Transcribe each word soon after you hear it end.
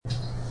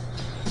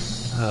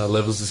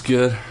Levels is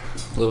good.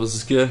 Levels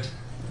is good.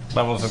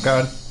 Levels are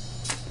good.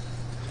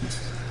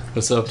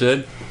 What's up,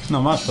 dude?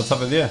 Not much. What's up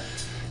with you?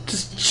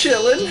 Just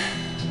chilling.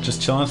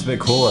 Just chilling. It's a bit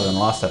cooler than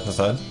last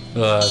episode.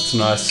 It's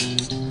nice.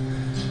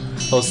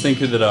 I was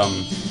thinking that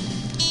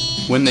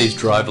when these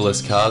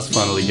driverless cars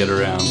finally get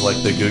around,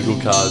 like the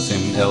Google cars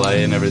in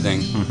LA and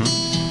everything,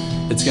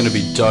 it's going to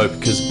be dope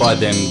because by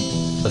then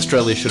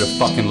Australia should have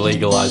fucking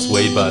legalised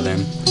weed by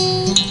then.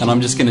 And I'm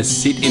just going to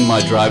sit in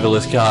my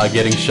driverless car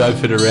getting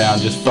chauffeured around,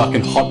 just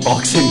fucking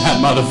hotboxing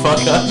that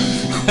motherfucker.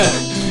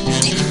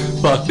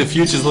 Fuck, the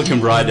future's looking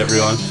bright,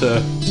 everyone.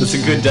 So it's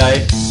a good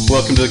day.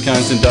 Welcome to the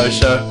Cones and Dough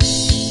Show.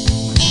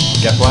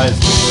 Get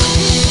blazed.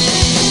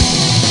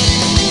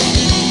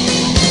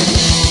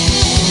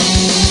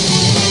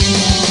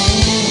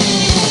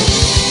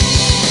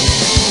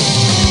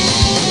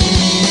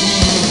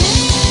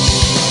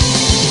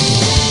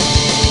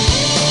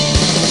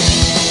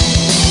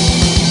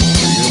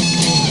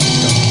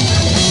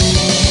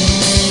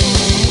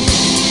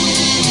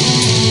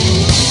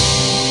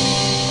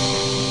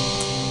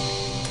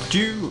 Do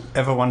you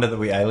ever wonder that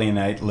we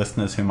alienate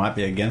listeners who might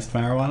be against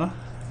marijuana?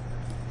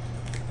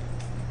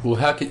 Well,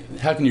 how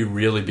can you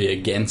really be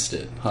against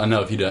it? I know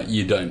if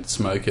you don't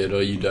smoke it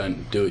or you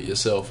don't do it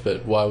yourself,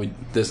 but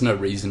there's no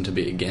reason to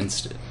be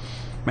against it.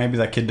 Maybe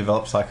that kid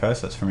developed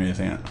psychosis from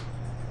using it.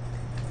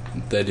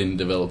 They didn't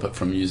develop it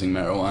from using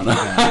marijuana.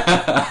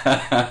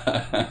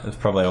 It's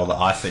probably all the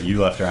ice that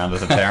you left around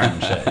as a parent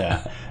and shit,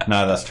 yeah.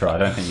 No, that's true. I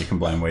don't think you can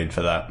blame weed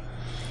for that.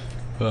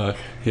 Fuck,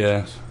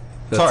 yeah.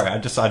 Sorry, I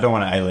don't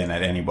want to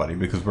alienate anybody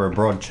because we're a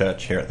broad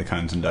church here at the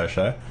Cones and Dough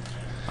Show.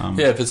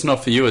 Yeah, if it's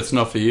not for you, it's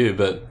not for you,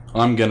 but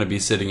I'm going to be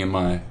sitting in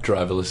my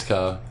driverless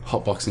car,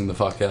 hotboxing the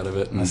fuck out of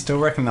it. I still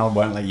reckon they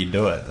won't let you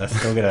do it. They're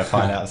still going to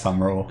find out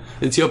some rule.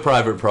 It's your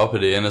private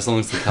property, and as long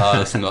as the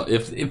car is not...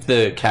 If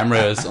the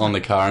cameras on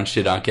the car and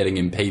shit aren't getting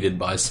impeded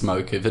by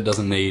smoke, if it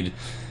doesn't need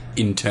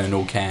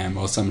internal cam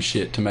or some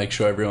shit to make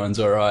sure everyone's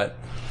alright,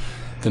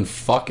 then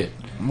fuck it.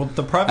 Well,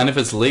 and if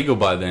it's legal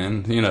by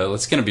then,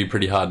 it's going to be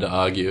pretty hard to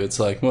argue. It's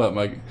like, I'm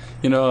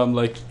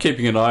like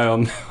keeping an eye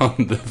on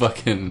the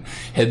fucking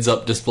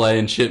heads-up display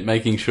and shit,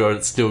 making sure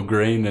it's still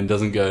green and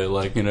doesn't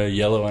go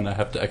yellow, and I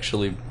have to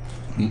actually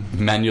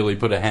manually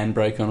put a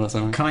handbrake on or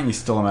something. Can't you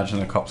still imagine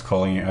the cops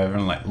calling you over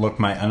and like, look,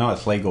 mate, I know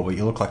it's legal, but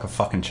you look like a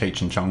fucking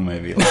Cheech and Chong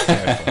movie. Like,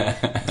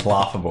 seriously, it's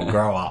laughable.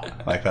 Grow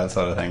up, like that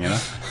sort of thing,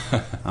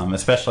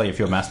 especially if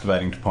you're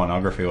masturbating to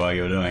pornography while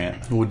you're doing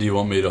it. Well, do you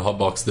want me to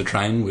hotbox the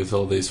train with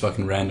all these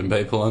fucking random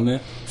people on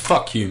there?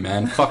 Fuck you,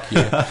 man. Fuck you.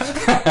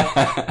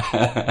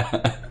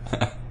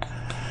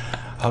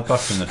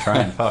 Hotboxing the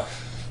train. Fuck.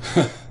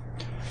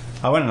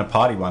 I went on a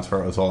party once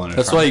where it was all in a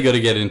That's train. why you got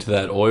to get into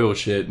that oil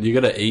shit. You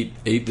got to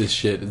eat this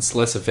shit. It's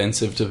less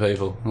offensive to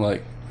people.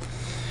 Like,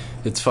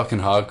 it's fucking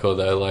hardcore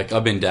though. Like,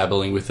 I've been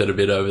dabbling with it a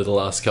bit over the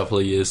last couple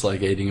of years,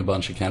 like eating a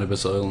bunch of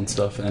cannabis oil and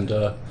stuff. And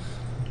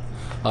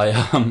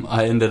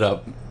I ended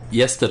up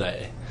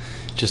yesterday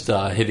just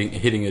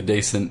hitting a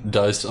decent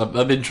dose.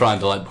 I've been trying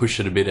to like push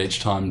it a bit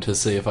each time to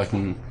see if I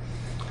can,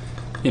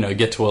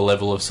 get to a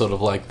level of sort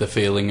of like the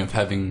feeling of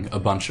having a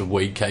bunch of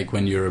weed cake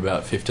when you're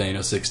about 15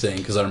 or 16,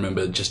 because I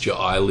remember just your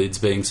eyelids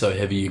being so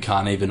heavy you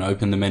can't even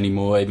open them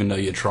anymore, even though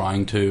you're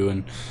trying to,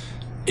 and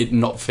it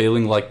not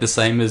feeling like the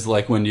same as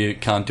like when you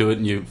can't do it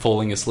and you're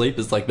falling asleep.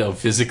 It's like they were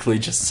physically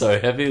just so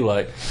heavy.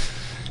 Like,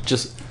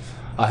 just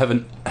I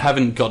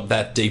haven't got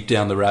that deep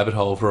down the rabbit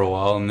hole for a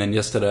while, and then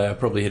yesterday I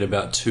probably hit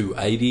about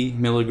 280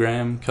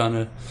 milligram kind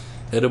of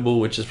edible,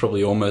 which is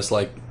probably almost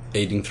like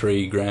eating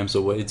 3 grams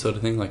of weed sort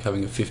of thing, like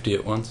having a 50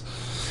 at once.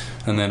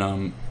 And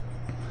then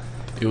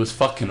it was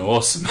fucking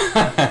awesome.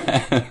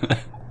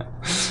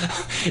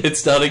 It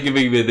started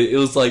giving me it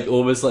was like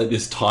almost like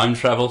this time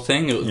travel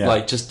thing. It was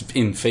like just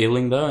in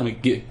feeling though, and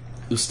it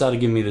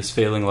started giving me this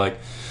feeling like,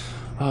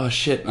 oh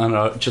shit, and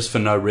I just for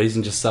no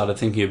reason just started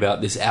thinking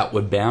about this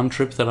Outward Bound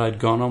trip that I'd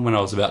gone on when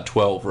I was about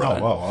 12, right?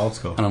 Oh wow, old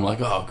school. And I'm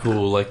like, oh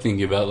cool, like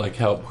thinking about like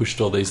how it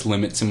pushed all these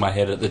limits in my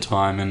head at the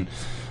time. And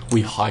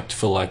we hiked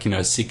for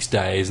 6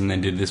 days and then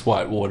did this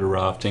whitewater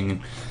rafting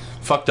and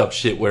fucked up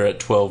shit where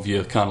at 12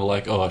 you're kind of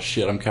like, oh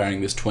shit, I'm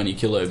carrying this 20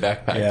 kilo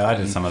backpack. Yeah, I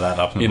did some of that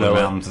up in the Blue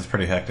Mountains. It's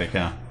pretty hectic,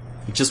 yeah.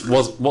 It just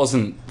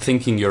wasn't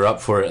thinking you're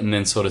up for it and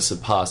then sort of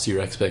surpassed your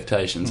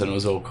expectations, and it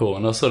was all cool.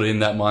 And I was sort of in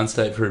that mind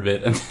state for a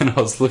bit, and then I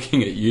was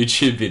looking at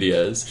YouTube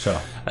videos. Sure.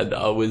 And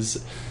I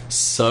was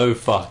so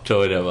fucked or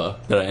whatever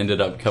that I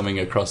ended up coming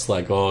across these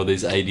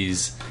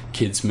 80s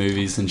kids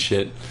movies and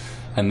shit.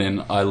 And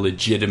then I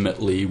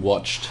legitimately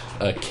watched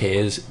a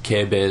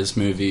Care Bears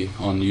movie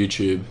on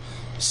YouTube,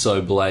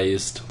 so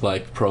blazed,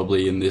 like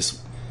probably in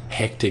this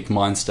hectic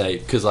mind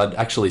state, because I'd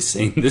actually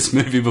seen this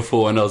movie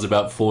before when I was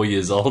about 4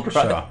 years old,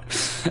 right? Sure.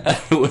 And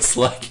it was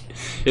like,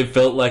 it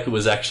felt like it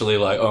was actually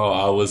like, oh,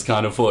 I was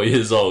kind of 4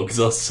 years old, because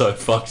I was so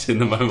fucked in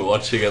the moment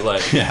watching it,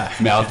 like,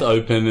 mouth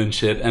open and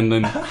shit. And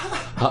then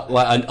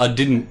I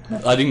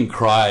didn't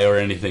cry or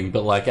anything,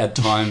 but like at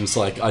times,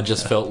 like I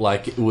just felt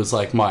like it was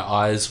like my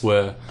eyes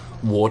were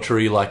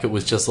watery, like it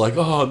was just like,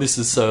 oh, this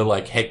is so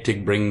like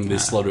hectic, bringing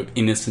this sort of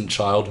innocent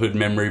childhood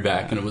memory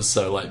back, and it was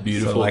so like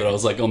beautiful, so, like, that I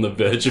was like on the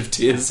verge of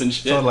tears and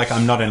shit. So like,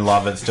 I'm not in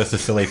love, it's just a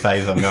silly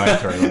phase I'm going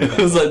through. Like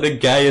it was like the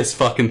gayest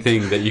fucking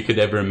thing that you could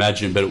ever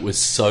imagine, but it was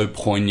so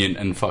poignant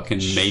and fucking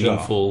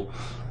meaningful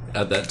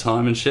at that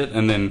time and shit.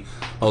 And then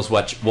I was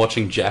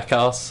watching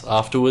Jackass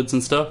afterwards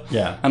and stuff,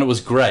 yeah, and it was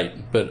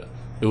great, but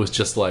it was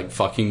just like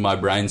fucking my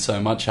brain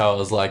so much, how I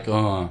was like,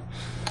 oh,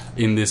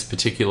 in this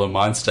particular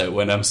mind state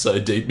when I'm so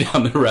deep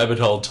down the rabbit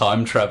hole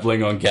time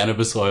traveling on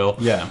cannabis oil,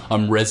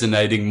 I'm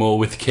resonating more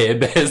with Care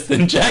Bears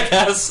than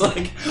Jackass.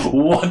 Like,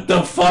 what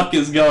the fuck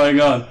is going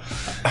on?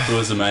 It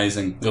was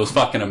amazing. It was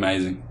fucking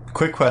amazing.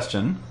 Quick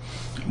question.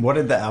 What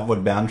did the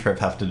Outward Bound trip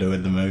have to do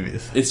with the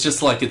movies? It's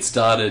just like it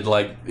started,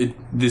 like,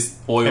 this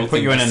oil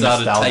thing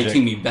started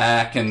taking me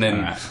back, and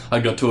then I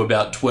got to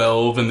about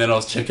 12, and then I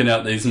was checking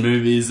out these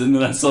movies, and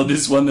then I saw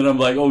this one, and I'm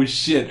like, oh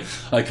shit,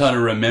 I kind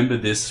of remember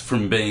this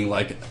from being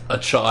like a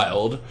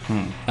child,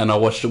 and I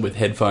watched it with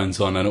headphones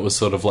on, and it was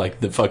sort of like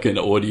the fucking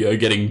audio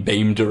getting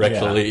beamed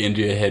directly into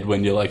your head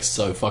when you're like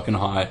so fucking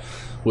high,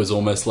 was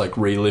almost like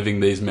reliving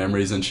these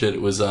memories and shit.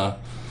 It was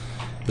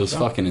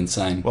fucking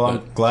insane. Well,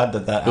 I'm glad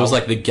that it was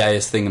like the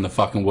gayest thing in the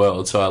fucking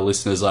world. So our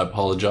listeners, I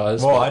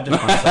apologise. Well, I just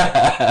want to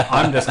say,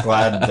 I'm just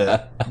glad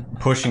that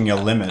pushing your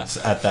limits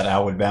at that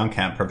Outward Bound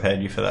camp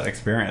prepared you for that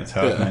experience.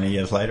 However many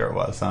years later it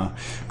was,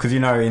 because you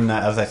know, in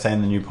that, as they say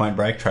in the New Point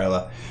Break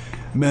trailer,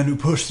 men who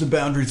push the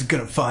boundaries are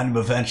gonna find him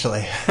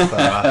eventually.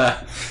 So,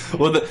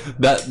 well,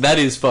 that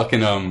is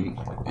fucking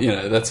you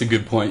know, that's a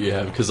good point you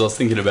have, because I was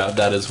thinking about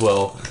that as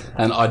well,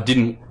 and I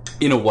didn't.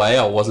 In a way,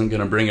 I wasn't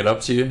going to bring it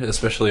up to you,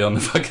 especially on the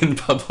fucking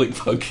public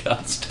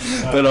podcast.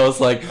 But I was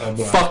like,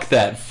 fuck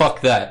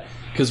that.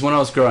 Because when I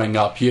was growing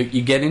up,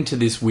 you get into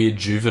this weird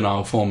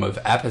juvenile form of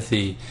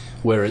apathy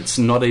where it's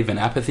not even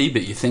apathy,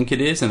 but you think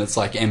it is, and it's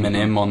like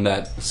Eminem on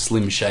that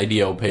Slim Shady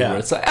LP where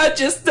it's like, I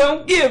just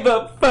don't give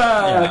a fuck.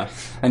 Yeah.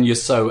 And you're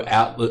so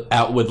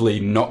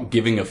outwardly not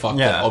giving a fuck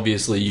that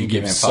obviously you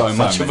give so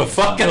much of a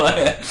fuck. And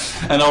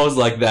I was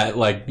like that,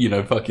 like, you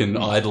know, fucking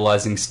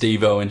idolizing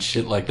Steve-O and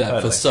shit like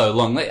that for so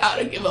long. Like, I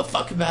don't give a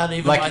fuck about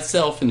even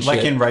myself and shit.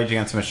 Like in Rage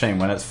Against the Machine,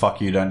 when it's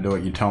fuck you, don't do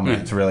what you tell me,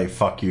 it's really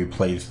fuck you,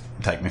 please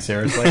take me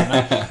seriously. You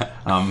know?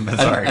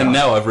 And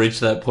now I've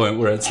reached that point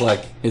where it's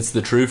like, it's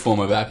the true form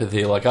of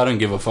apathy. Like, I don't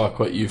give a fuck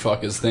what you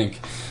fuckers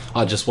think.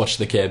 I just watched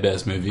the Care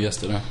Bears movie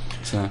yesterday.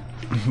 So,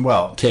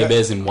 well, Care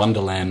Bears in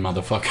Wonderland,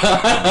 motherfucker.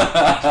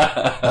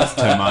 That's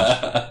too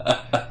much.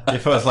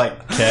 If it was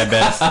like Care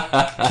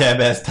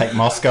Bears take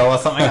Moscow or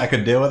something, I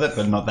could deal with it,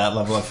 but not that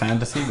level of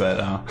fantasy.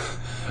 But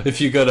if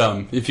you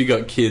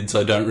got kids,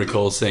 I don't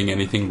recall seeing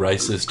anything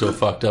racist or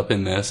fucked up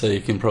in there, so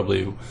you can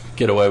probably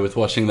get away with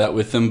watching that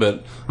with them.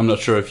 But I'm not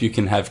sure if you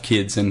can have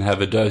kids and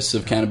have a dose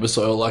of cannabis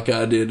oil like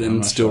I did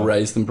and still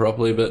raise them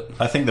properly. But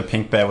I think the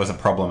pink bear was a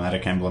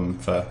problematic emblem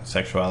for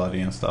sexuality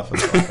and stuff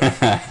as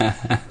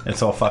well.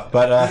 It's all fucked.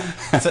 But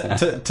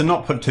to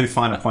not put too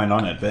fine a point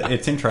on it, but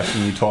it's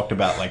interesting you talked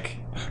about like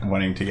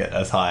wanting to get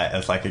as high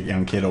as like a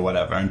young kid or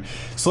whatever, and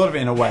sort of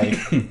in a way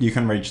you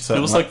can reach certain...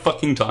 It was like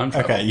fucking time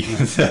travel. Okay, you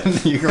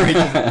can reach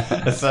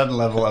a certain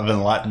level of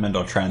enlightenment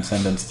or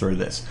transcendence through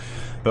this.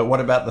 But what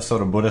about the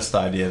sort of Buddhist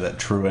idea that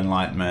true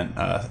enlightenment,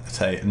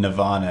 say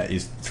nirvana,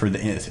 is through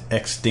the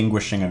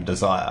extinguishing of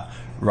desire,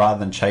 rather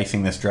than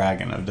chasing this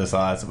dragon of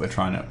desires that we're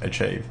trying to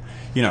achieve?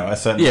 You know, a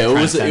certain... Yeah,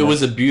 it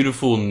was a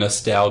beautiful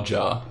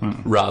nostalgia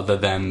rather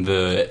than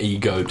the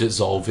ego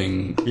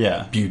dissolving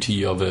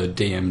beauty of a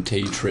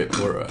DMT trip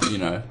or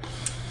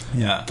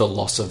the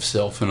loss of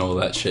self and all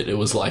that shit. It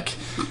was like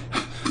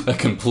a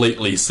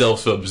completely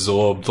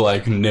self-absorbed,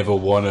 like, never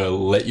want to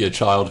let your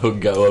childhood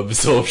go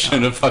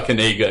absorption of fucking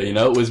ego, you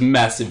know? It was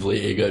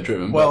massively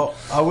ego-driven. Well,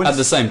 at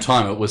the same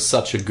time, it was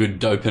such a good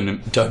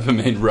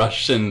dopamine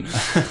rush and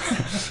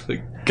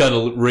kind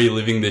of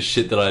reliving this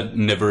shit that I'd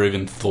never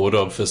even thought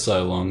of for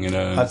so long, you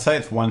know? I'd say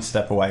it's one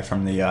step away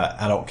from the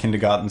adult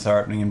kindergartens are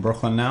opening in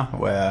Brooklyn now,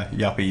 where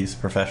yuppies,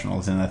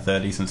 professionals in their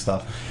 30s and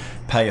stuff,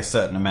 pay a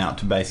certain amount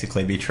to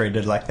basically be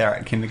treated like they're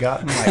at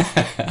kindergarten. Like,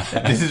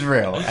 this is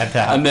real.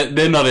 And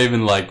they're not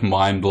even like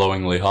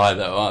mind-blowingly high,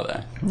 though, are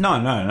they?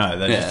 No.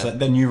 They're just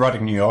they're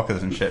neurotic New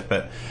Yorkers and shit.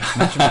 But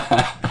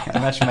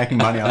imagine making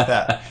money off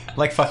that.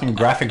 Like fucking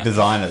graphic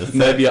designers.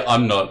 Maybe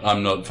I'm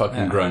not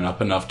fucking grown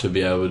up enough to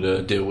be able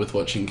to deal with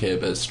watching Care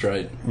Bears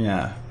straight.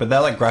 Yeah, but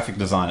they're like graphic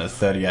designers,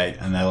 38,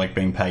 and they're like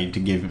being paid to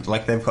give,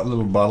 like, they've got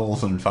little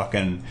bottles and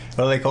fucking,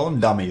 what do they call them?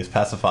 Dummies,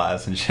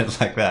 pacifiers and shit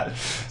like that.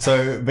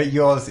 So, but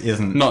yours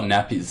isn't. Not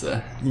nappies,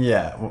 though.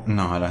 Yeah, well,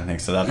 no, I don't think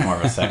so. That's more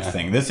of a sex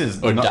thing. This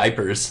is or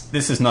diapers.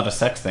 This is not a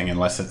sex thing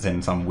unless it's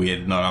in some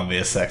weird, not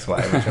obvious sex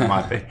way, which it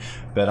might be.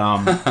 But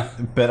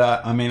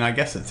I mean, I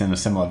guess it's in a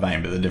similar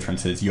vein, but the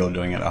difference is you're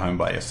doing it at home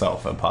by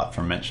yourself, apart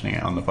from mentioning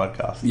it on the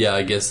podcast. Yeah,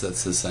 I guess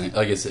that's the same.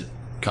 I guess it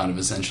kind of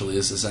essentially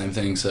is the same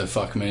thing, so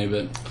fuck me,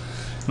 but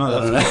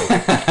No, that's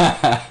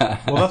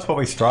cool. Well, that's what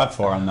we strive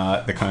for on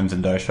the Combs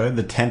and Doe Show,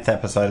 the 10th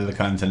episode of the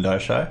Combs and Doe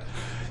Show.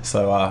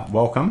 So,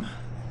 welcome.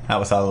 That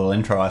was our little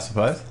intro, I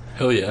suppose.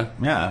 Hell yeah.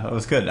 Yeah, it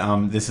was good.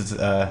 This is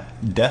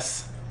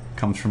Des,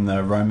 comes from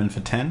the Roman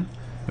for 10,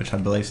 which I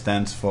believe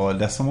stands for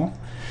decimal,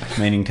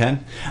 meaning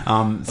 10.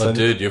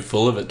 Dude, you're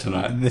full of it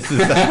tonight. This is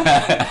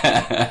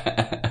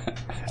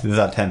this is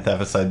our 10th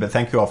episode, but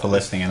thank you all for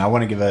listening, and I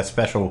want to give a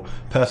special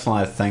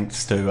personalised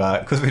thanks to,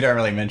 because we don't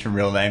really mention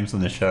real names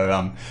on the show,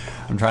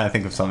 I'm trying to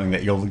think of something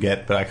that you'll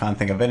get, but I can't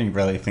think of any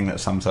really thing that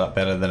sums it up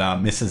better than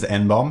Mrs.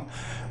 N-Bomb,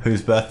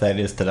 whose birthday it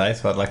is today,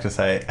 so I'd like to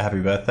say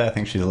happy birthday. I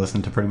think she's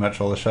listened to pretty much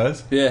all the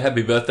shows. Yeah,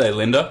 happy birthday,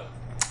 Linda.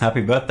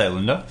 Happy birthday,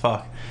 Linda.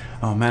 Fuck.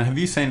 Oh man, have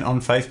you seen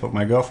on Facebook,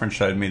 my girlfriend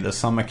showed me there's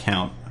some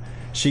account,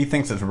 she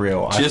thinks it's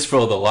real. Just for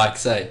all the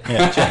likes, eh?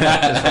 Yeah,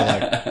 just for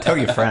like, tell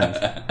your friends.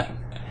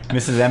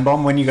 Mrs.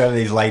 M-Bomb, when you go to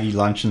these lady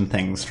luncheon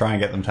things, try and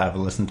get them to have a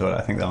listen to it.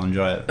 I think they'll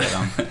enjoy it.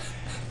 But,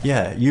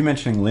 yeah, you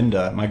mentioning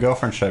Linda, my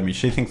girlfriend showed me,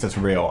 she thinks it's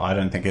real. I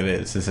don't think it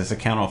is. There's this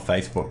account on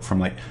Facebook from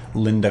like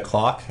Linda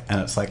Clark, and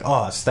it's like,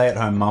 oh, a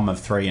stay-at-home mum of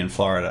 3 in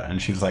Florida, and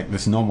she's like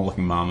this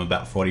normal-looking mum,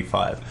 about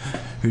 45,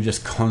 who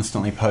just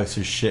constantly posts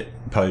shit,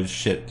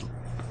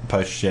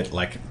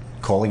 like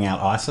calling out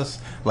ISIS,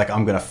 like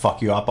I'm gonna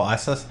fuck you up,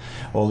 ISIS,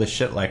 all this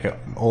shit, like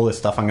all this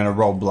stuff, I'm gonna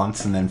roll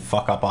blunts and then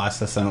fuck up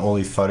ISIS, and all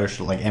these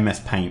photos like MS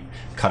Paint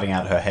cutting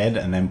out her head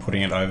and then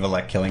putting it over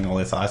like killing all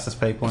this ISIS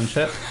people and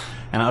shit.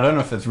 And I don't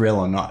know if it's real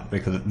or not,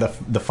 because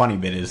the funny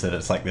bit is that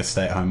it's like this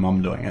stay-at-home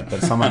mum doing it.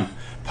 But someone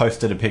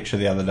posted a picture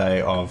the other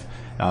day of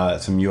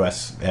some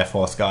US Air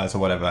Force guys or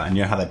whatever, and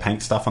you know how they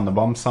paint stuff on the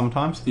bombs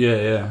sometimes?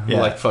 Yeah.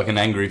 Like fucking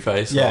angry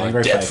face. Yeah, like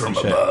angry death face from and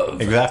shit.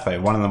 above. Exactly.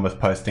 One of them was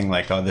posting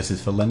like, oh, this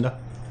is for Linda.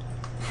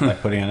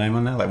 Like putting her name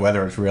on there. Like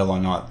whether it's real or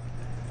not,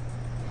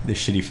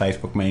 this shitty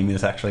Facebook meme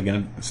is actually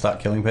going to start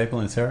killing people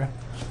in Syria.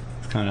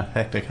 It's kind of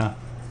hectic, huh?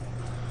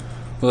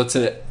 Well, it's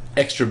an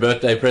extra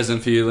birthday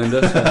present for you,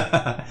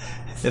 Linda.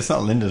 It's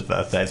not Linda's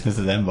birthday, it's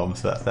Mrs.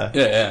 M-Bomb's birthday.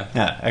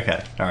 Yeah,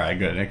 okay. Alright,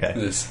 good, okay.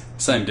 It's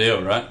same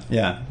deal, right?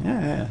 Yeah.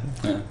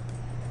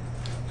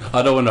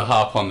 I don't want to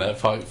harp on that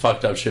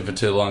fucked up shit for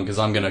too long, because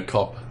I'm gonna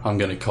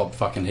cop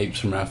fucking heaps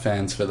from our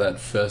fans for that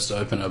first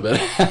opener,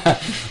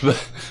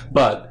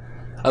 but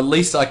at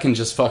least I can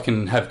just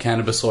fucking have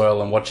cannabis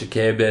oil and watch a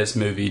Care Bears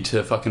movie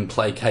to fucking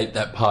placate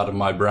that part of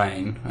my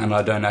brain, and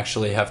I don't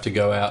actually have to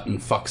go out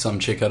and fuck some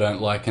chick I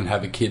don't like and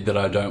have a kid that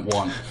I don't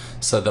want,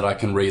 so that I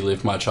can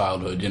relive my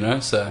childhood, you know?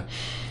 So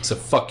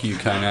fuck you,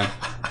 Conan.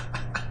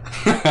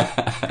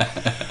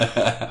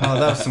 Oh,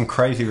 that was some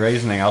crazy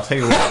reasoning. I'll tell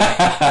you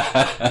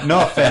what.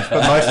 No offense,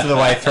 but most of the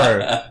way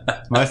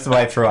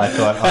through, I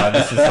thought,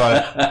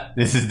 oh,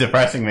 this is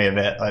depressing me a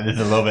bit. Like, this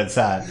is a little bit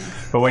sad.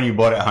 But when you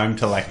brought it home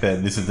to like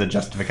this is the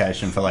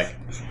justification for like,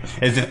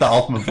 as if the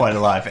ultimate point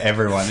of life,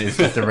 everyone is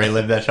just to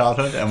relive their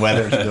childhood, and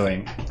whether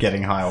it's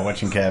getting high or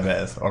watching Care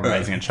Bears or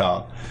raising a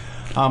child.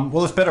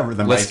 Well, it's better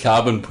than less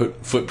carbon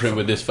footprint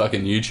with this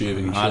fucking YouTube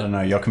and shit. I don't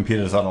know. Your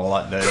computer's on a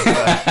lot, dude.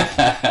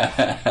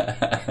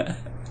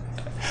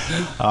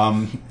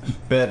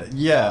 But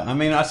yeah, I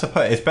mean, I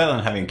suppose it's better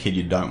than having a kid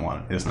you don't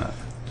want, isn't it?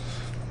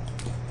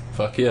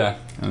 Fuck yeah.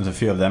 And there's a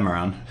few of them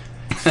around.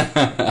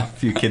 A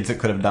few kids that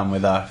could have done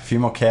with a few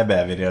more Care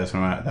Bear videos.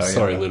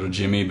 Sorry, little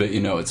Jimmy, but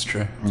you know it's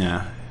true.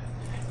 Yeah.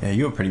 Yeah,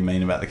 you were pretty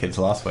mean about the kids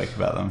last week,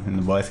 about them in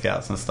the Boy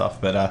Scouts and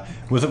stuff. But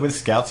was it with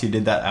Scouts you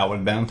did that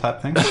Outward Bound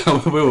type thing?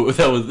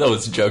 that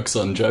was jokes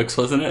on jokes,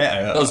 wasn't it?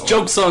 Yeah, that was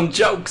jokes on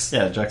jokes.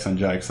 Yeah, jokes on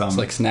jokes. It's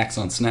like snacks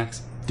on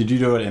snacks. Did you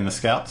do it in the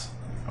Scouts?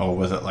 Or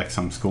was it like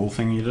some school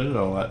thing you did,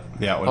 or what?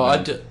 The Outward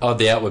Bound?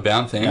 The Outward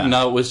Bound thing? Yeah.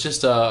 No, it was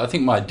just, I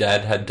think my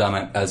dad had done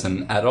it as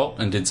an adult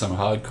and did some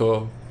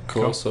hardcore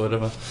course or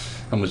whatever,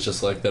 and was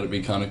just like, that'd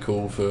be kind of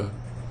cool for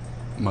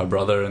my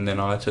brother and then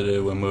I to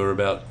do when we were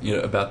about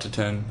to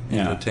turn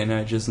into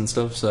teenagers and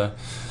stuff. So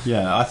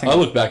yeah, I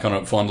look back on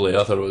it fondly.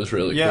 I thought it was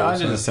really cool. Yeah, I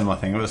did a similar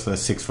thing. It was the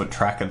 6-foot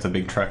track. It's a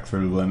big trek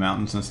through the Blue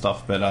Mountains and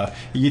stuff. But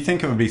you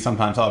think it would be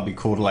sometimes, it'd be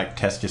cool to like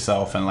test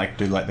yourself and like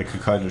do like the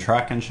Kokoda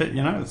track and shit,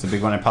 you know? It's a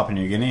big one in Papua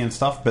New Guinea and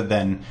stuff. But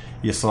then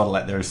you're sort of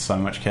like, there is so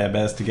much Care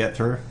Bears to get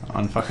through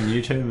on fucking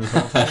YouTube as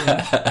well.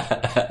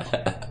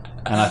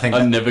 And I think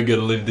I'm never going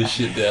to live this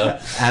shit down.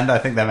 And I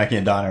think they're making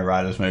a Dino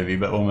Riders movie,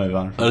 but we'll move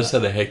on. I just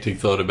had a hectic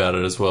thought about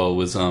it as well,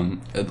 was on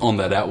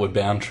that Outward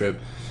Bound trip.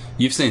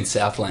 You've seen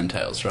Southland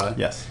Tales, right?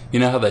 Yes. You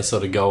know how they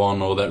sort of go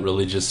on all that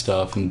religious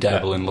stuff and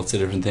dabble in lots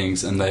of different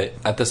things, and they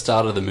at the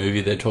start of the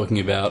movie they're talking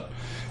about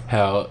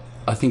how,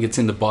 I think it's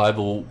in the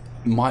Bible,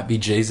 might be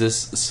Jesus,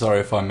 sorry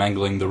if I'm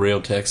mangling the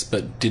real text,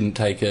 but didn't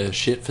take a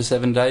shit for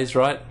 7 days,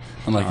 right?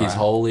 And like he's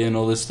holy and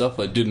all this stuff,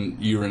 like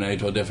didn't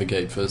urinate or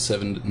defecate for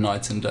 7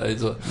 nights and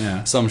days or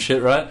some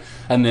shit, right?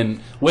 And then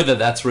whether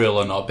that's real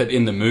or not, but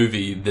in the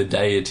movie the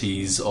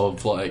deities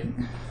of like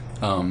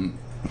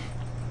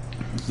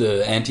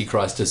the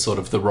Antichrist is sort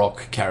of the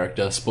Rock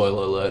character,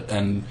 spoiler alert,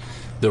 and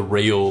the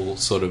real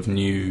sort of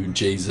new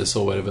Jesus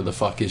or whatever the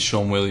fuck is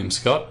Sean William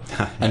Scott.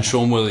 And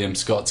Sean William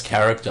Scott's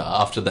character,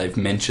 after they've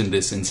mentioned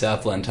this in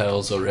Southland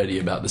Tales already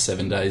about the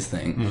 7 days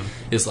thing,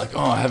 is like, oh,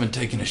 I haven't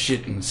taken a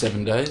shit in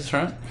 7 days,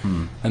 right?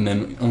 And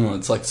then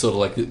it's like sort of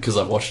like, because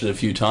I've watched it a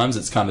few times,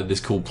 it's kind of this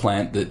cool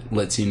plant that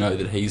lets you know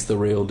that he's the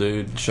real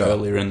dude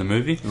earlier in the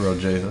movie. The real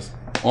Jesus.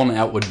 On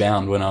Outward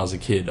Bound, when I was a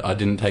kid, I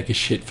didn't take a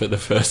shit for the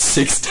first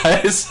 6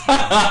 days.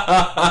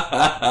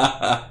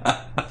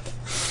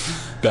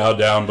 Bow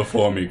down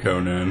before me,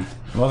 Conan.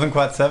 It wasn't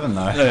quite 7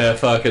 though. Yeah,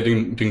 fuck, I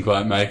didn't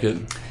quite make it.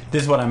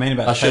 This is what I mean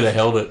about... I should have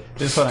held it.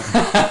 This is what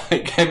I...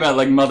 It came out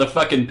like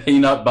motherfucking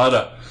peanut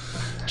butter.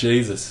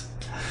 Jesus.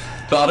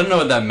 But I don't know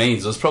what that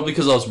means. It was probably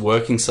because I was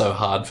working so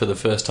hard for the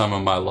first time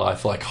in my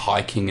life, like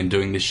hiking and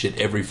doing this shit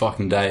every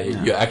fucking day.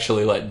 Yeah. You're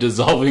actually like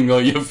dissolving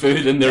all your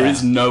food and there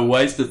is no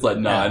waste. It's like,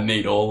 I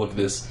need all of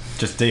this.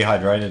 Just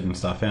dehydrated and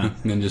stuff, yeah.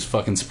 And then just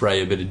fucking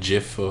spray a bit of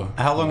Jif or...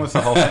 How long was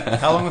the whole thing?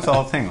 How long was the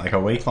whole thing? Like a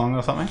week long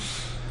or something?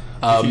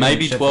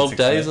 Maybe 12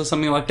 days or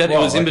something like that. It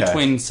was in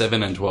between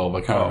 7 and 12.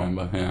 I can't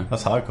remember. Yeah,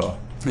 that's hardcore.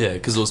 Yeah,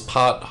 because it was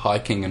part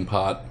hiking and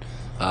part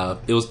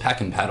it was pack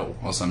and paddle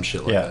or some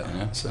shit like that.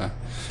 Yeah, so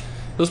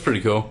it was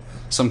pretty cool.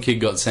 Some kid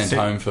got sent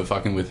home for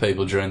fucking with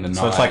people during the night.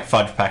 So it's like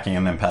fudge packing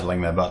and then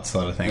paddling their butts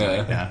sort of thing.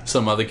 Yeah.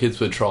 Some other kids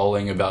were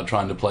trolling about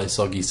trying to play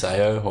Soggy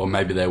Sayo, or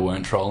maybe they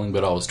weren't trolling,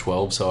 but I was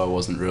 12, so I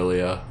wasn't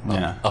really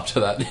up to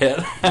that yet.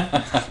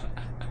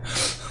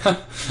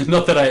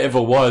 Not that I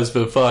ever was,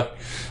 but fuck.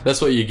 That's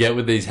what you get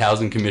with these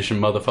housing commission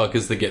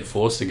motherfuckers that get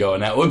forced to go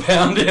on Outward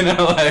Bound, you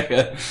know, like,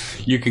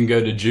 you can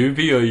go to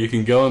juvie or you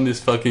can go on this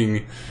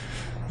fucking,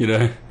 you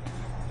know,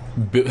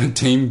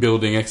 team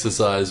building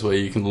exercise where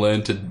you can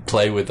learn to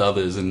play with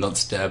others and not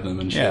stab them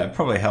and shit. Yeah, it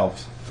probably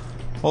helps.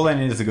 All they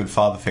need is a good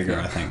father figure,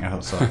 I think. I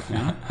hope so.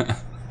 Yeah,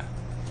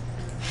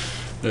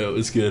 yeah, it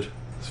was good. It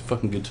was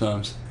fucking good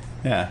times.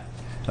 Yeah.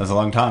 That was a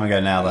long time ago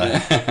now, though.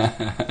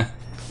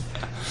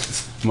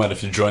 Might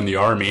have to join the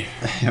army.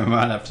 You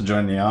might have to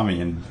join the army,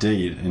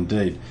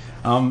 indeed.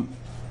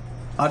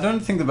 I don't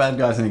think the bad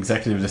guys in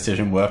Executive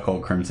Decision were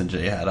called Crimson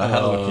Jihad. I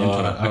had a look into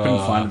it. I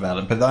couldn't find about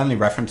it. But the only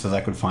references I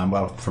could find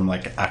were from,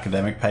 like,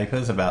 academic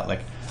papers about,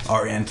 like,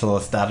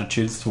 Orientalist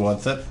attitudes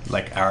towards it,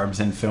 like Arabs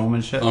in film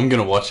and shit. I'm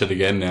going to watch it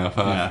again now.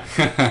 Yeah.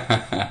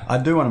 I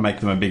do want to make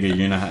them a bigger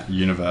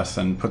universe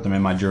and put them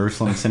in my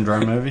Jerusalem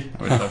Syndrome movie,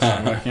 which I've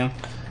started working on.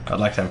 I'd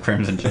like to have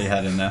Crimson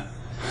Jihad in there.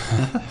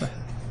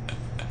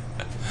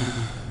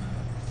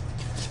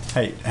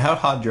 Hey, how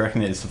hard do you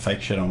reckon it is to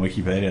fake shit on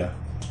Wikipedia?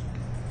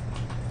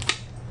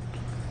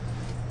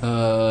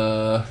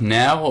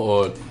 Now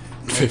or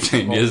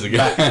 15 years ago?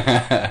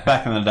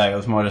 Back in the day, it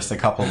was more just a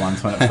couple of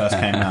ones when it first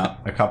came out.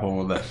 A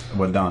couple that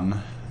were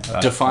done.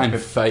 Define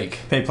fake.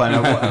 People I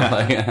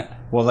know.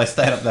 Well, they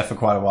stayed up there for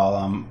quite a while.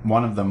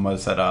 One of them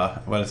was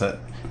at what is it?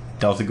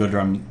 Delta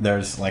Goodrum.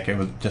 There's like, it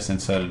was just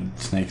inserted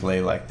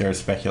sneakily. Like, there is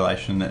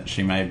speculation that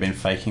she may have been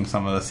faking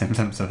some of the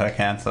symptoms of her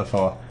cancer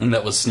for. And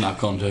that was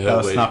snuck onto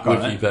her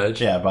wiki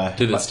page. Yeah,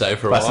 did it stay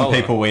for a while? By some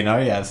people we know.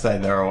 Yeah, it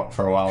stayed there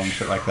for a while and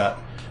shit like that.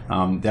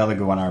 The other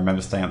good one I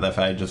remember staying up there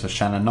for ages was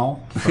Shannon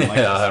Knoll. From, like,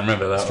 I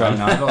remember that Australian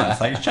one. Idol. It's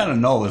like,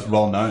 Shannon Knoll is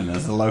well known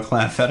as a local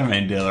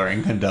amphetamine dealer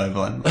in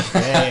Condobolin.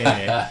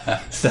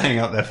 Yeah. Staying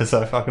up there for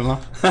so fucking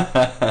long.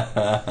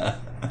 I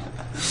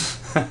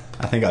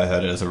think I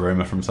heard it as a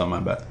rumour from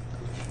someone, but...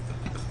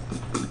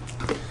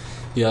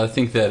 Yeah, I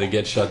think that'd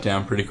get shut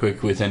down pretty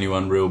quick with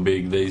anyone real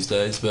big these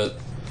days, but...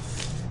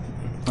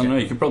 I don't know,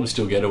 you can probably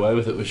still get away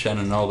with it with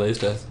Shannon Knoll these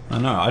days. I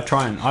know, I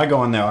go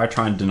on there, I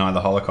try and deny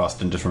the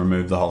Holocaust and just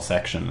remove the whole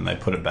section, and they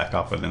put it back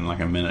up within like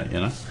a minute,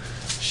 you know?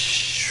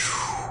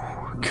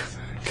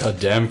 God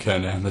damn,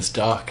 Conan, that's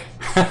dark.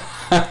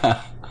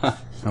 I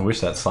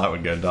wish that site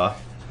would go dark.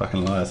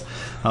 Fucking liars.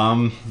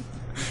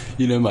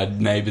 You know my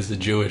neighbours are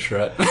Jewish,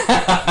 right?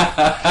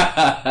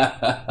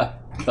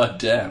 God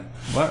damn.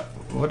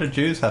 What do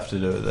Jews have to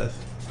do with this?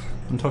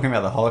 I'm talking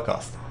about the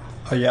Holocaust.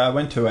 Oh yeah, I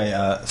went to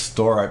a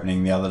store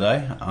opening the other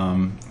day,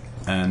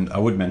 and I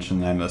would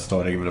mention the name of the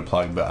store to give it a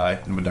plug, but I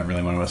don't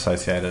really want to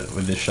associate it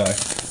with this show.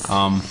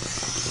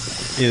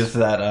 Is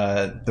that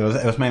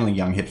it was mainly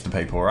young hipster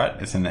people, right?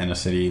 It's in the inner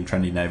city,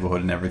 trendy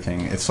neighbourhood and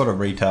everything. It's sort of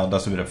retail,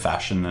 does a bit of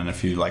fashion and a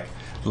few like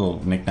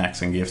little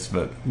knickknacks and gifts,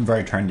 but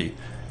very trendy.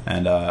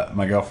 And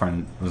my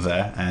girlfriend was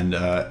there, and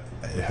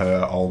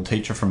her old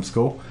teacher from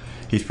school.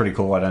 He's pretty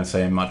cool. I don't see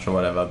him much or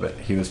whatever, but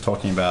he was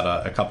talking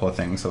about a couple of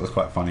things that was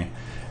quite funny.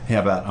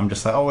 I'm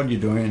just like, oh, what are you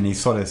doing? And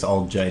he's sort of this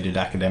old jaded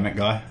academic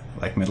guy,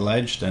 like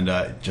middle-aged, and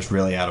just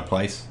really out of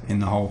place in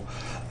the whole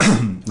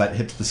like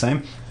hipster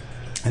scene.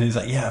 And he's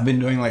like, yeah, I've been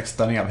doing like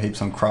studying up heaps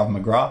on Krav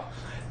Maga,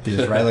 the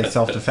Israeli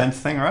self-defense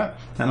thing, right?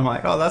 And I'm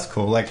like, oh, that's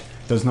cool. Like,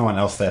 there's no one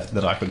else there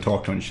that I could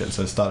talk to and shit,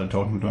 so I started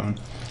talking to him.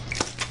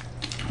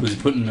 Was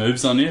he putting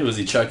moves on you? Was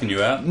he choking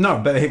you out? No,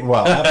 but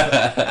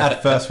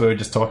at first we were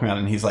just talking about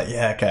it, and he's like,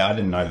 yeah, okay, I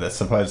didn't know this,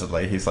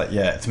 supposedly. He's like,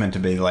 yeah, it's meant to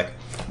be like,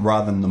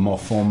 rather than the more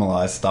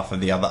formalised stuff of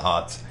the other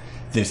arts,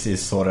 this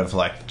is sort of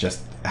like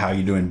just how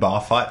you do in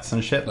bar fights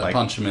and shit. Like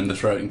punch him in the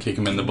throat and kick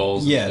him in the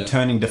balls. Yeah,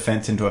 turning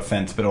defense into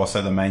offense, but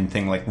also the main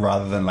thing, like,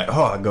 rather than like,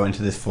 oh, I go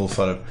into this full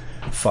sort of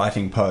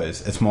fighting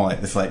pose, it's more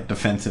like this like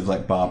defensive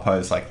like bar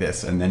pose like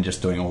this, and then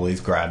just doing all these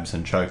grabs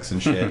and chokes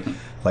and shit,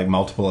 like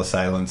multiple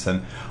assailants.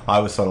 And I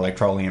was sort of like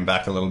trolling him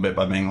back a little bit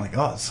by being like,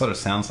 oh, it sort of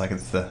sounds like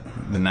it's the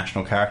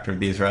national character of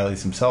the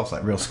Israelis themselves,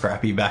 like real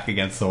scrappy back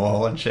against the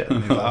wall and shit.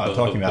 And he's like, oh,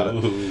 talking about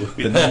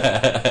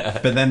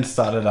it. But then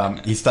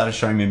started he started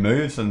showing me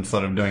moves and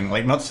sort of doing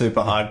like not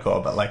super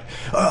hardcore, but like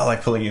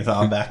pulling his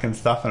arm back and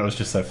stuff. And it was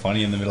just so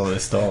funny in the middle of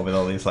this store with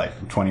all these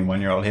like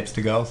 21-year-old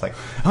hipster girls. Like,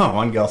 oh,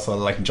 one girl sort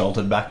of like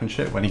jolted back and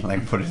shit when he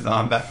like put his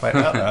arm back like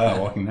that,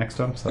 walking next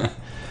to him.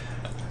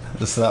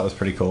 So that was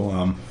pretty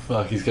cool.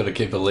 Fuck, he's got to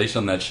keep a leash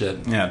on that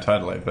shit. Yeah,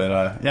 totally.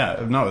 But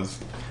it was.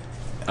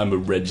 I'm a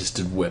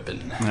registered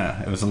weapon.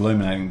 Yeah, it was an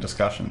illuminating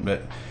discussion.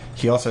 But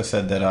he also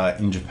said that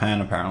in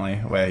Japan, apparently,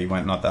 where he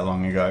went not that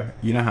long ago,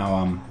 you know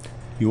how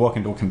you walk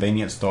into a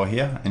convenience store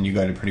here and you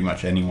go to pretty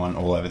much anyone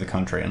all over the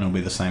country and it'll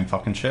be the same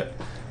fucking shit,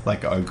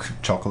 like oat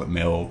chocolate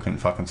milk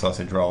and fucking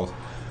sausage rolls.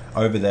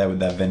 Over there with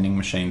that vending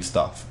machine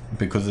stuff,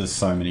 because there's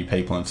so many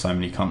people and so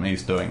many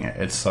companies doing it,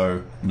 it's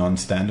so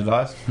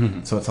non-standardized.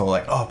 So it's all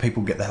like, oh,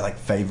 people get their like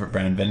favorite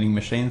brand vending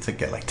machines that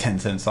get like 10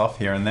 cents off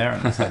here and there,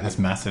 and it's like this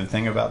massive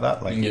thing about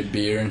that. Like, you can get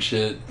beer and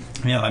shit.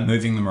 Yeah, like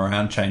moving them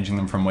around, changing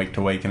them from week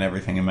to week and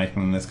everything, and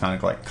making them this kind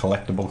of like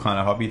collectible kind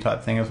of hobby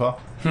type thing as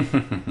well.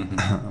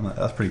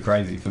 That's pretty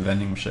crazy for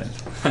vending machines.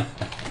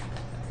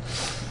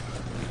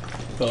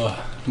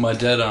 My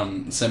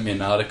dad sent me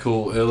an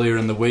article earlier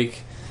in the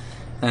week,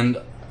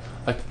 and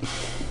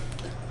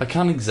I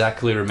can't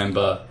exactly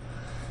remember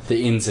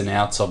the ins and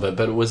outs of it,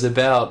 but it was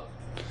about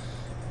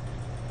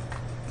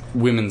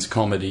women's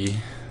comedy,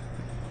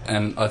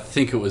 and I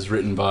think it was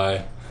written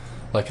by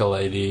like a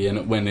lady, and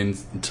it went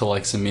into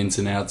like some ins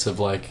and outs of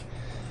like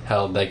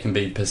how they can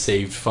be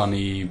perceived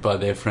funny by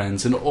their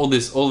friends and all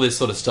this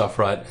sort of stuff,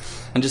 right?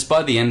 And just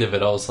by the end of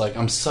it, I was like,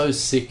 I'm so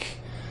sick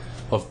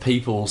of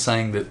people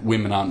saying that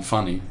women aren't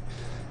funny,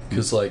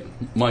 because like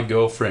my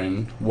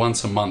girlfriend,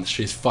 once a month,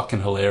 she's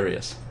fucking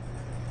hilarious.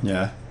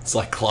 Yeah. It's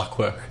like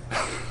clockwork.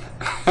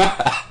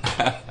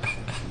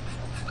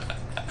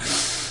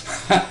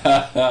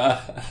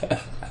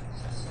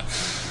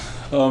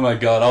 Oh my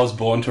god, I was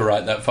born to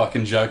write that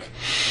fucking joke.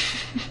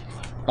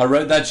 I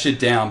wrote that shit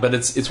down, but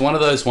it's one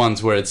of those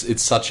ones where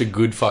it's such a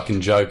good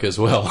fucking joke as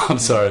well. I'm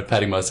sorry,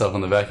 patting myself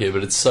on the back here,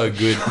 but it's so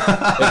good.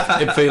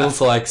 It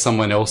feels like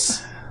someone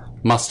else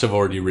must have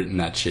already written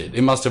that shit.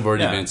 It must have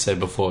already been said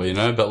before, you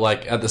know? But,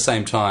 like, at the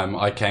same time,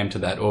 I came to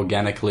that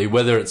organically,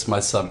 whether it's my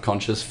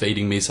subconscious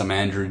feeding me some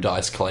Andrew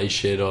Dice Clay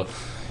shit or,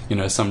 you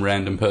know, some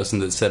random person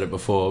that said it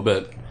before,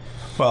 but...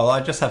 Well,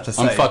 I just have to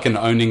say... I'm fucking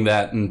owning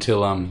that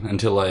until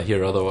I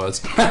hear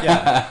otherwise.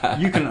 Yeah,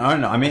 you can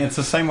own it. I mean, it's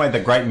the same way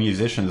that great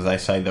musicians, they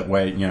say that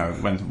where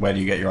do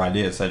you get your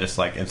ideas? They're just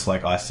like, it's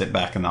like I sit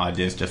back and the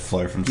ideas just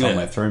flow from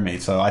somewhere through me.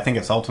 So I think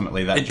it's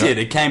ultimately that joke.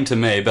 It came to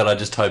me, but I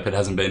just hope it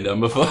hasn't been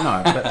done before.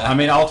 No, but I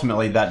mean,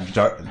 ultimately that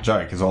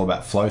joke is all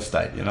about flow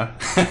state, you know?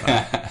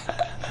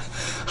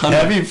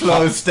 Heavy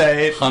flow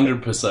state.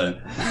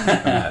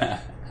 100%.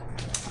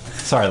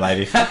 Sorry,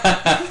 lady.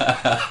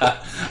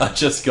 I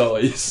just got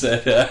what you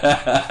said.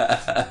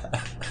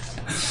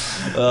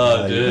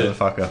 Oh, dude. You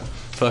motherfucker.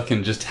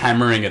 Fucking just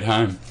hammering it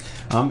home.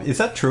 Is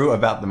that true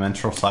about the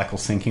menstrual cycle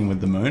syncing with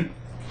the moon?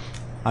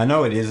 I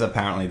know it is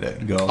apparently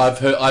that girls... I've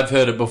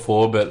heard it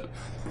before, but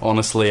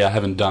honestly I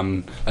haven't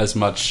done as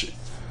much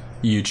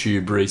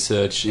YouTube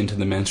research into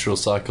the menstrual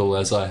cycle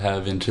as I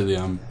have into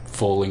the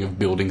falling of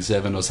Building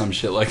 7 or some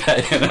shit like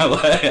that, you know?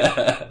 Like,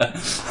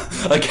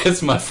 I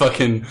guess my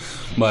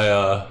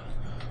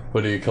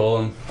what do you call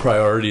them?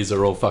 Priorities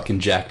are all fucking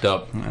jacked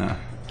up. Yeah.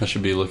 I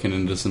should be looking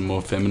into some more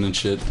feminine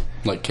shit,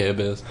 like Care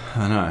Bears.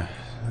 I know.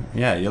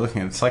 Yeah, you're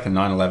looking at... It's like a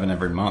 9/11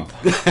 every month.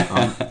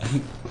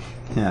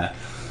 Yeah.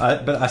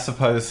 But I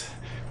suppose...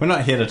 We're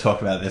not here to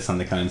talk about this on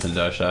the Cones and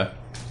Doe show.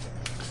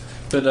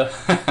 But,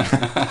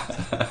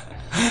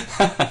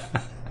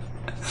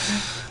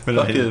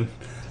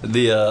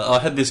 I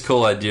had this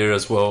cool idea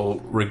as well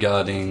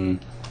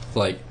regarding,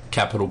 like,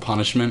 capital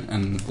punishment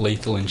and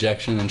lethal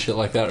injection and shit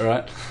like that,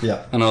 right?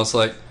 Yeah. And I was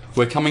like,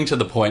 we're coming to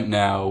the point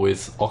now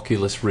with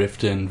Oculus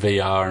Rift and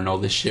VR and all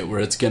this shit where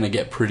it's going to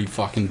get pretty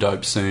fucking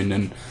dope soon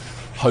and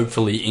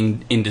hopefully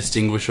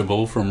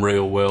indistinguishable from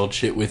real world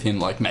shit within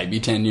like maybe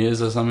 10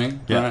 years or something.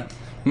 Yeah. Right?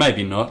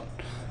 Maybe not,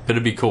 but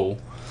it'd be cool.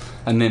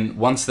 And then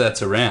once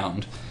that's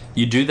around,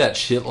 you do that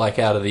shit like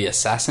out of The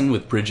Assassin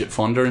with Bridget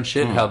Fonda and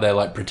shit, how they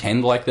like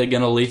pretend like they're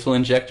gonna lethal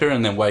inject her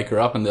and then wake her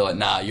up and they're like,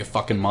 nah, you're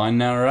fucking mine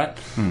now, right?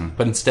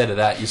 But instead of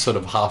that, you sort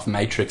of half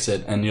Matrix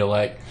it and you're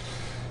like,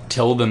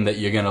 tell them that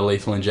you're gonna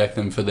lethal inject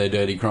them for their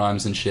dirty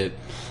crimes and shit,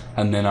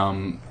 and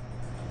then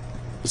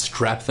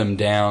strap them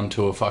down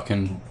to a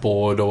fucking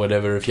board or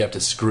whatever if you have to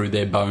screw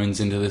their bones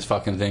into this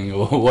fucking thing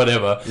or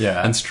whatever,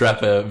 and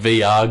strap a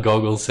VR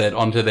goggle set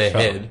onto their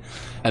head.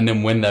 And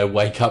then when they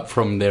wake up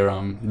from their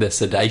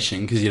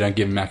sedation, because you don't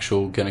give them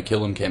actual gonna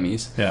kill them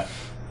chemies,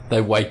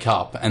 they wake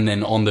up and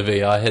then on the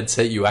VR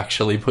headset you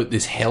actually put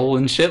this hell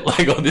and shit,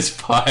 like all this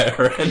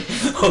fire and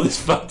all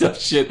this fucked up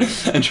shit,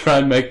 and try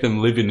and make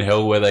them live in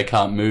hell where they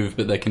can't move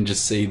but they can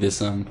just see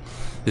this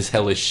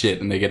hellish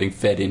shit, and they're getting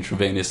fed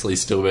intravenously,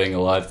 still being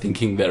alive,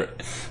 thinking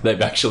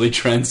they've actually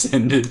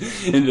transcended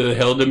into the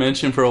hell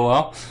dimension for a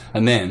while.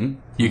 And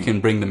then you can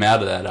bring them out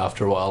of that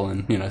after a while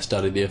and,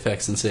 study the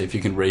effects and see if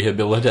you can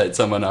rehabilitate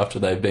someone after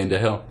they've been to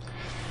hell.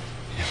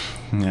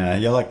 Yeah,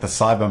 you're like the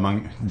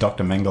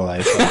Dr.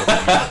 Mengele.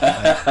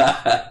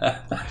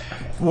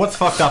 What's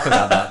fucked up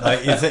about that, though,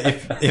 is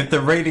that if the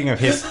reading of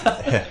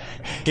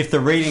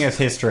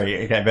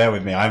history, okay, bear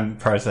with me, I'm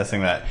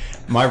processing that.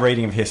 My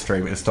reading of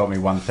history has taught me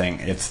one thing.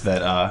 It's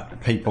that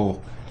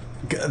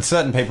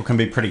certain people can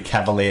be pretty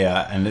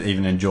cavalier and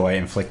even enjoy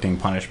inflicting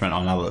punishment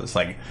on others.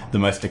 Like, the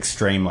most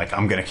extreme, like,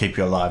 I'm going to keep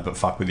you alive, but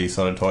fuck with these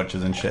sort of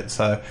tortures and shit.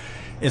 So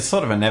it's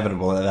sort of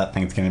inevitable that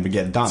thing's going to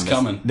get done. It's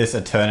coming. This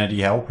eternity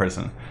hell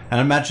prison. And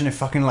imagine if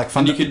fucking, like...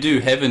 And you could do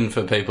heaven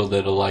for people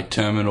that are, like,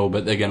 terminal,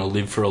 but they're going to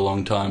live for a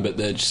long time, but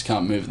they just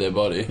can't move their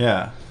body.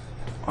 Yeah.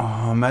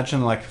 Oh,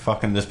 imagine, like,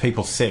 fucking... There's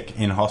people sick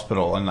in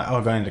hospital and, like,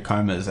 going into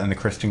comas, and the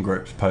Christian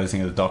groups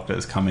posing as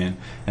doctors come in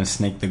and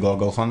sneak the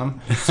goggles on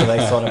them. So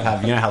they sort of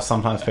have... You know how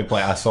sometimes people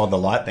are like, I saw the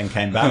light, then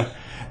came back?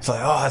 It's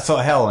like, I saw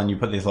hell, and you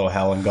put these little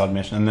hell and God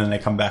mission, and then they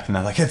come back and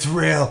they're like, it's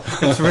real,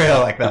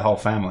 like that whole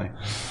family.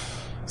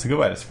 It's a good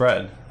way to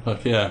spread.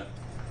 Fuck yeah.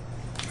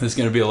 There's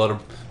going to be a lot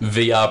of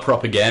VR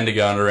propaganda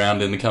going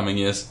around in the coming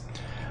years.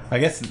 I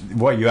guess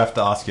what you have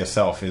to ask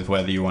yourself is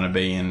whether you want to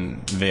be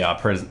in VR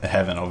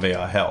heaven or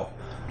VR hell.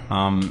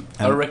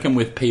 I reckon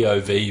with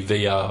POV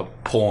VR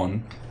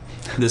porn,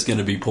 there's going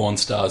to be porn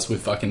stars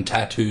with fucking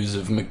tattoos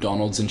of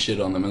McDonald's and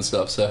shit on them and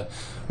stuff. So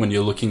when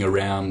you're looking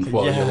around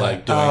while you're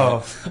like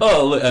doing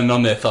look, and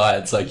on their thigh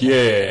it's like,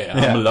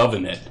 I'm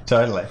loving it.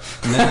 Totally.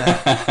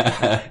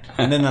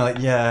 And then they're like,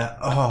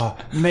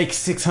 make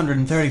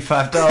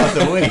 $635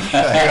 a week.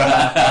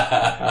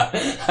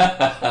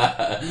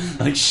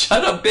 Like,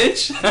 shut up,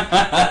 bitch.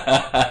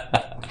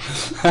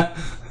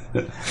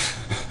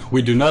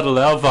 We do not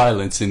allow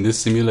violence in this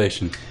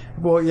simulation.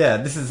 Well, yeah,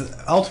 this is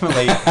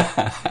ultimately...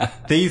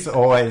 These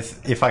always,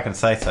 if I can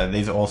say so,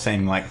 these all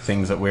seem like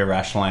things that we're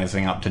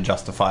rationalising up to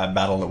justify a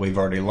battle that we've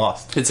already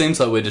lost. It seems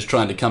like we're just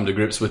trying to come to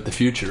grips with the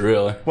future,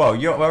 really. Well,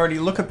 you already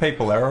look at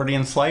people, they're already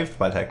enslaved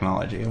by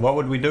technology. What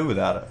would we do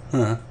without it?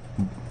 Uh-huh.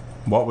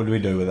 What would we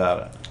do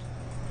without it?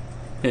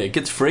 Yeah, it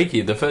gets freaky.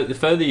 The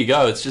further you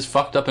go, it's just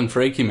fucked up and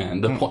freaky,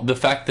 man. The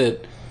fact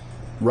that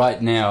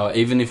right now,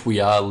 even if we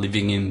are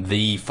living in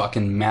the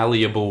fucking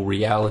malleable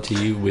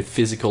reality with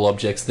physical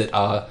objects that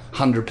are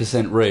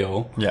 100%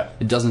 real,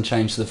 it doesn't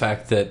change the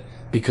fact that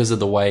because of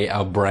the way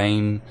our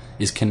brain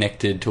is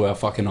connected to our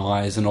fucking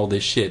eyes and all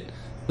this shit,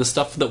 the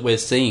stuff that we're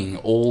seeing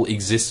all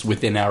exists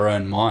within our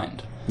own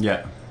mind.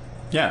 Yeah.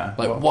 Yeah.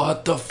 Like,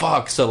 what the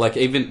fuck? So, like,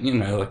 even,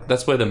 like,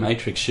 that's where the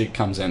Matrix shit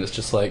comes in. It's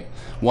just like,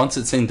 once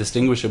it's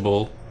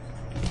indistinguishable,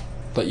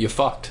 like, you're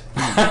fucked.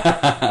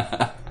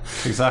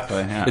 Exactly,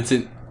 yeah. It's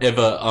an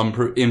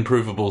ever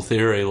improvable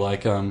theory,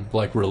 like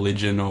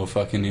religion or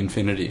fucking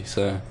infinity,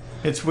 so...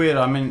 It's weird,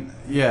 I mean,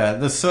 yeah,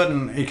 there's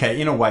certain... Okay,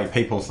 in a way,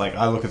 people's like...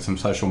 I look at some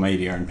social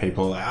media and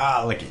people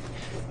are like,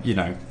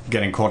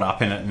 getting caught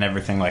up in it and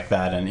everything like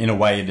that, and in a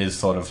way it is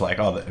sort of like,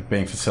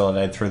 being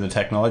facilitated through the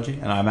technology,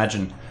 and I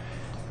imagine...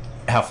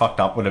 How fucked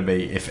up would it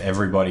be if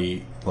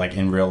everybody, like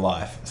in real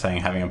life,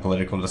 having a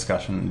political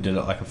discussion, did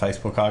it like a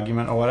Facebook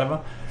argument or whatever?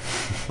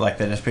 Like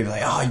they'd just be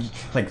like,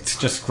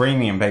 just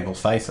screaming in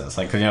people's faces,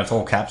 like, because it's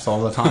all caps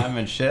all the time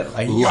and shit.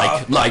 Like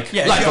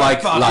shit,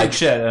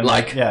 and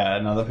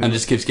another people. And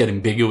just keeps getting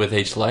bigger with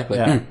each like.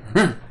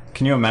 Can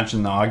you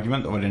imagine the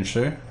argument that would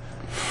ensue?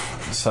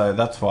 So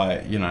that's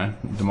why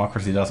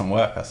democracy doesn't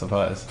work, I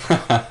suppose.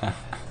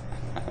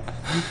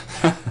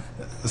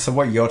 So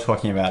what you're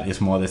talking about is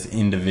more this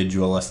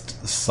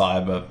individualist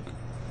cyber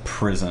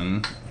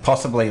prison,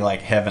 possibly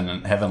like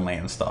heavenly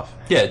and stuff.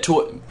 Yeah,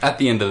 at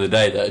the end of the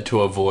day, though, to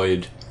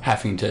avoid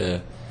having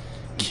to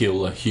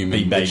kill a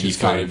human, which is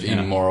kind of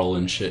immoral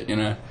and shit,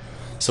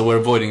 So we're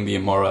avoiding the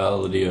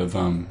immorality of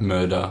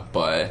murder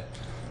by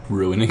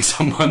ruining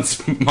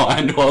someone's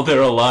mind while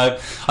they're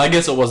alive. I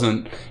guess it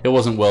wasn't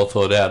well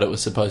thought out. It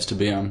was supposed to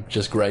be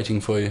just grating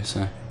for you,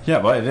 so... Yeah,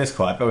 well, it is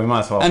quite, but we might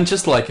as well... And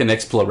just like an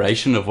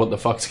exploration of what the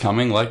fuck's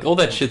coming, like, all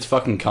that shit's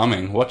fucking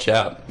coming. Watch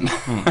out.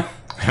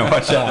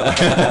 Watch out.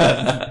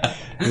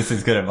 This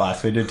is good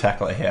advice. We do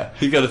tackle it here.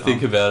 You gotta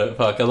think about it,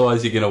 fuck.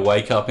 Otherwise you're gonna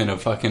wake up in a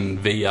fucking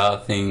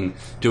VR thing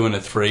doing a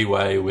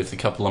 3-way with a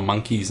couple of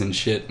monkeys and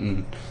shit,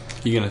 and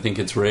you're gonna think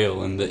it's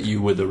real and that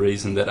you were the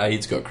reason that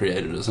AIDS got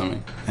created or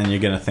something. And you're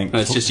gonna think... And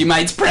it's just your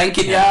mates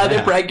pranking you,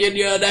 they're pranking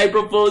you on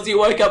April Fools, you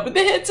woke up with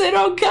the headset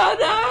on,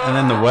 cunt. And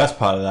then the worst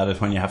part of that is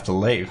when you have to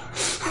leave.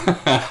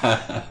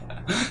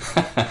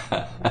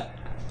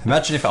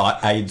 Imagine if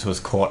AIDS was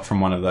caught from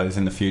one of those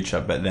in the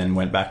future, but then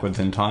went backwards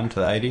in time to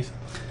the 80s.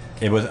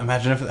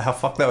 Imagine how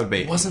fucked that would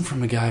be. It wasn't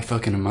from a guy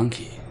fucking a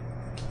monkey.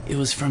 It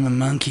was from a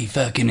monkey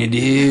fucking a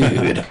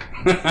dude.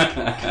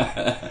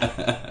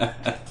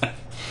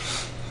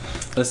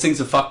 Those things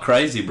are fuck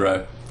crazy,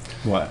 bro.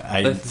 What?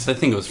 They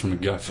think it was from a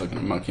guy fucking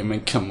a monkey. I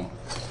mean, come on.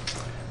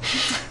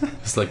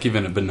 It's like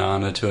giving a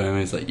banana to him.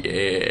 He's like,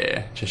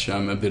 yeah, just show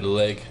him a bit of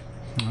leg.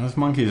 Those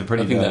monkeys are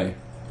pretty dirty.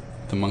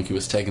 The monkey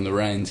was taking the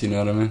reins, you know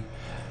what I mean?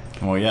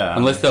 Well, yeah.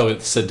 Unless they were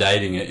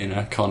sedating it, you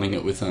know, conning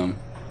it with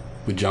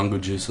jungle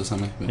juice or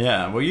something. But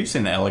yeah, well, you've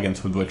seen the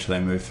elegance with which they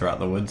move throughout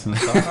the woods and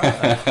stuff,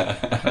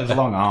 right? There's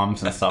long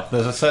arms and stuff.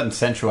 There's a certain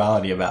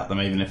sensuality about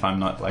them, even if I'm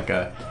not like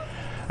a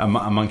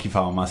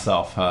monkeyphile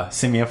myself.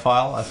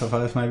 Simiophile, I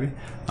suppose, maybe.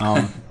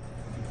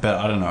 But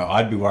I don't know.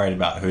 I'd be worried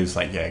about who's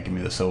like, yeah, give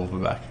me the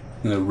silverback.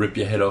 They'll rip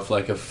your head off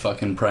like a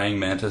fucking praying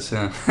mantis,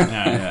 yeah.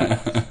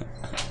 Yeah.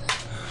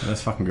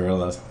 Those fucking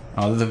gorillas.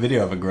 Oh, there's a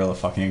video of a gorilla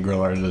fucking a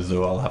gorilla at a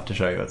zoo I'll have to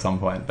show you at some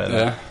point.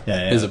 But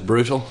yeah. Is it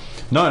brutal?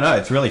 No,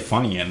 it's really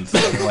funny and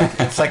sort of like,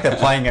 it's like they're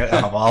playing it.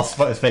 I'll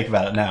speak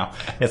about it now.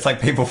 It's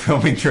like people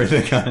filming through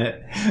the kind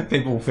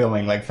people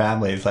filming like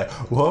families like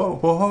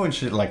whoa and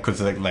shit, like because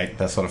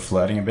they're sort of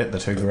flirting a bit, the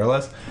two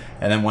gorillas,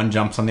 and then one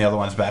jumps on the other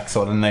one's back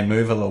sort of, and they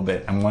move a little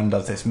bit, and one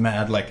does this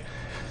mad like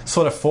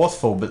sort of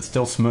forceful but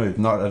still smooth,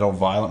 not at all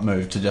violent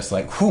move to just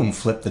like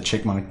flip the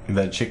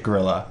chick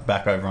gorilla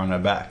back over on her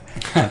back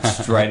and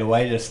straight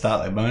away just start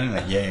like moaning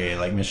like yeah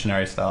like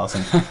missionary styles,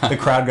 and the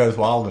crowd goes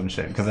wild and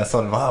shit because they're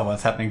sort of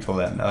what's happening to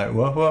them. They're like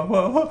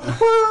whoa.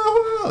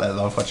 They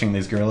love watching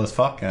these gorillas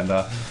fuck, and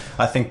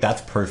I think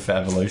that's proof for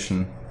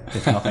evolution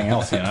if nothing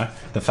else, you know,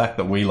 the fact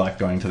that we like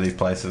going to these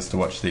places to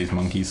watch these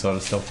monkeys sort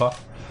of still fuck.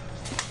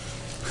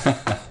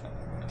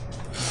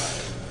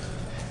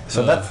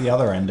 So that's the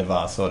other end of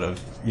our sort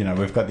of, you know,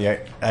 we've got the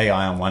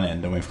AI on one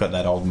end and we've got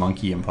that old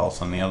monkey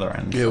impulse on the other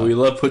end. Yeah, so we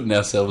love putting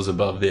ourselves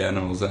above the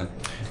animals, eh?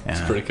 Yeah.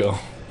 It's pretty cool.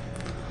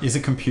 Is a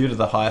computer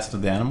the highest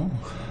of the animal?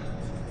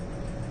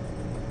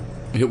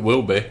 It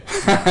will be.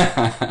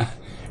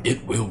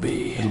 It will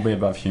be. It'll be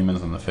above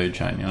humans on the food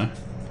chain, you know?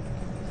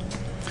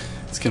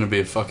 It's going to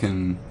be a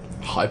fucking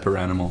hyper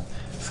animal.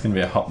 It's going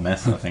to be a hot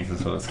mess, I think,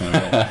 is what it's going to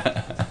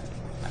be.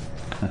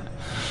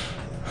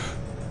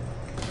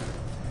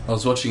 I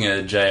was watching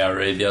a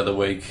JRE the other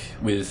week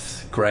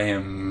with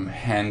Graham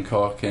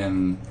Hancock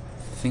and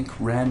I think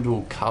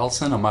Randall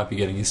Carlson. I might be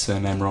getting his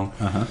surname wrong.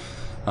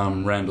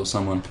 Randall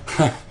someone.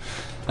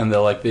 And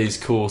they're like these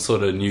cool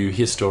sort of new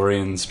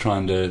historians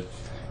trying to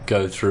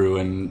go through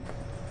and,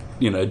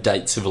 you know,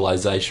 date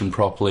civilization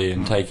properly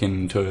and take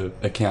into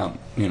account,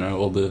 you know,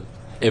 all the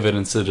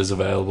evidence that is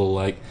available.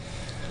 Like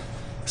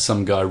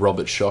some guy,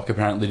 Robert Schoch,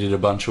 apparently did a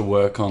bunch of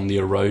work on the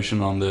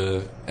erosion on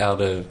the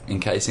outer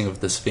encasing of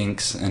the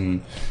Sphinx,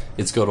 and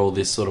it's got all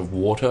this sort of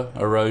water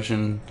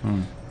erosion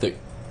that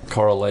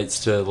correlates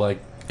to like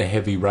a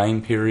heavy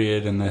rain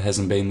period, and there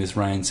hasn't been this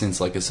rain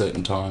since like a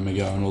certain time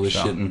ago and all this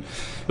shit. And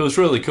it was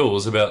really cool. It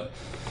was about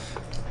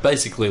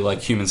basically like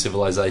human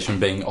civilization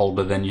being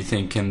older than you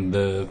think in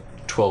the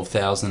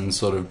 12,000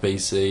 sort of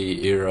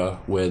BC era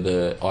where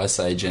the Ice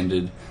Age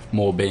ended,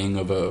 more being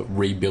of a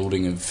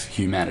rebuilding of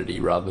humanity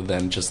rather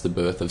than just the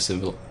birth of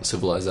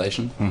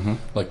civilization.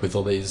 Like with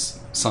all these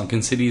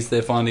sunken cities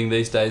they're finding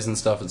these days and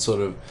stuff, it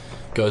sort of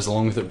goes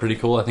along with it pretty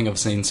cool. I think I've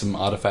seen some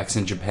artifacts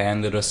in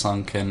Japan that are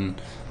sunk,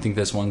 and I think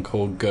there's one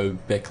called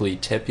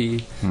Göbekli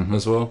Tepe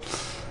as well.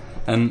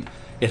 And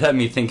it had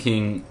me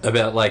thinking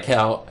about like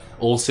how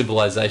all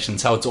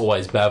civilizations, how it's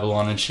always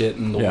Babylon and shit,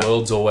 and the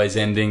world's always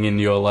ending in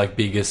your like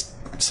biggest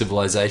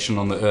civilization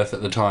on the earth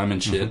at the time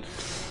and shit,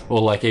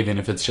 or like even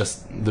if it's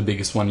just the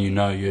biggest one, you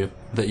know,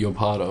 that you're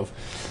part of.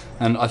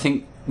 And I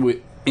think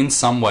in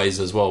some ways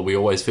as well, we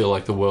always feel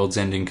like the world's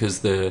ending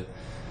because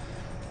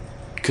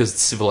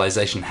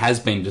civilization has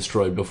been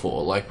destroyed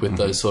before, like with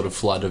those sort of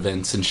flood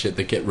events and shit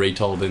that get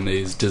retold in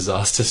these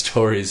disaster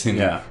stories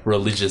in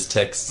religious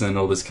texts and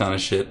all this kind of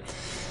shit.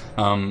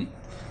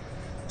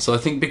 So I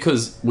think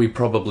because we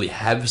probably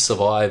have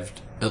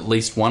survived at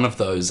least one of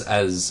those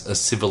as a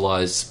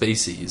civilized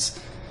species,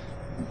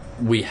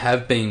 we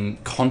have been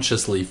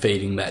consciously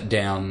feeding that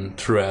down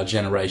through our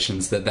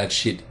generations that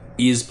shit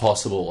is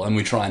possible, and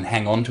we try and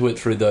hang on to it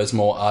through those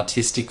more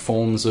artistic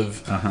forms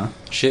of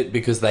shit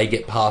because they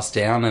get passed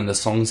down and the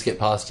songs get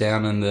passed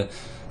down and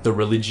the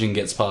religion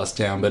gets passed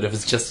down. But if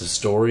it's just a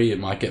story, it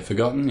might get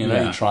forgotten, you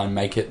know. You try and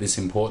make it this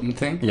important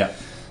thing.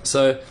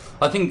 So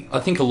I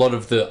think a lot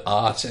of the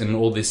art and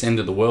all this end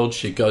of the world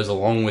shit goes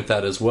along with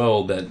that as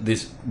well, that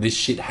this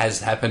shit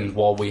has happened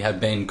while we have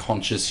been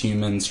conscious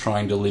humans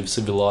trying to live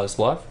civilized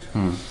life.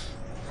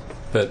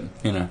 But,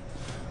 you know,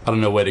 I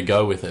don't know where to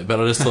go with it, but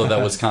I just thought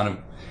that was kind of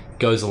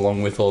goes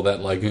along with all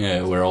that, like,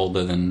 yeah, we're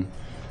older than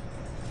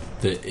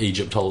the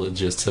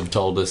Egyptologists have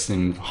told us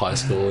in high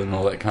school and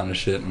all that kind of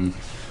shit, and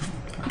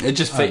it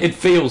just it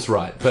feels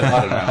right. But I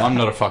don't know, I'm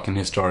not a fucking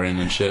historian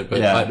and shit,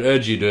 but I'd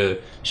urge you to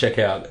check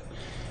out,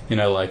 you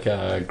know, like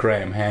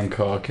Graham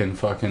Hancock and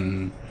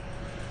fucking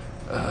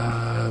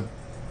I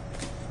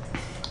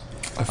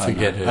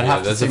forget who.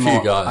 There's a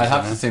few guys. I'd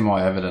have to see more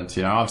evidence,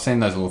 you know. I've seen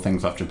those little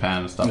things off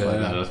Japan and stuff like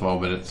that as well,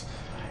 but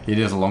it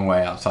is a long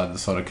way outside the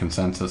sort of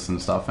consensus and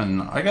stuff.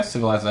 And I guess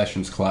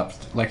civilizations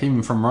collapsed, like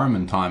even from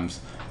Roman times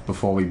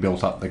before we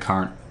built up the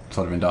current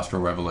sort of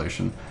industrial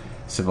revolution.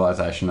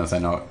 civilization as they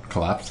know it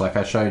collapsed. Like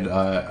I showed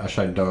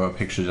Doe a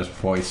picture just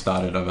before he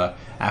started of a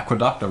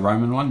aqueduct, a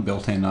Roman one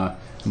built in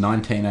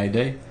 19 AD.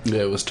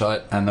 Yeah, it was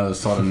tight. And there was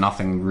sort of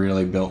nothing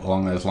really built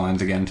along those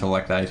lines again until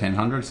like the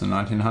 1800s and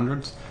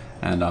 1900s.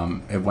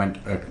 And it went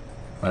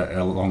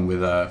along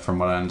with, from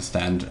what I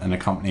understand, an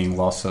accompanying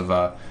loss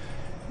of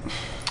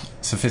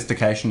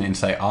sophistication in,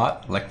 say,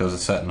 art. Like there was a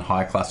certain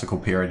high classical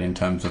period in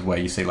terms of where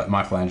you see like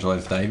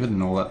Michelangelo's David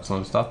and all that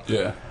sort of stuff.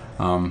 Yeah.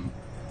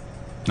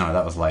 No,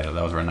 that was later.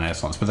 That was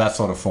Renaissance. But that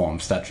sort of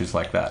form, statues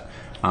like that.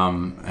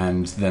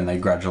 And then they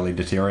gradually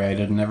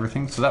deteriorated and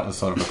everything. So that was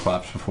sort of a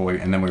collapse before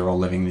and then we were all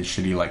living these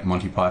shitty, like,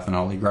 Monty Python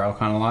Holy Grail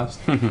kind of lives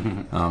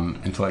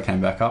until it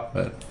came back up.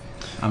 But,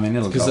 I mean,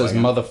 it'll go because those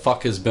again.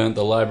 motherfuckers burnt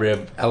the Library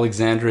of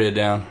Alexandria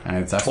down. And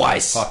it's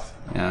twice. Fucked.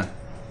 Yeah,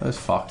 those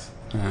fucked.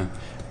 Yeah.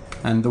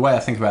 And the way I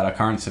think about our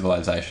current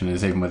civilization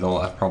is even with all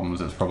our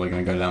problems, it's probably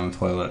going to go down the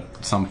toilet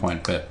at some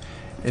point. But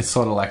it's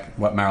sort of like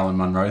what Marilyn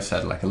Monroe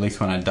said, like, at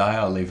least when I die,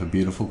 I'll leave a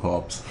beautiful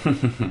corpse.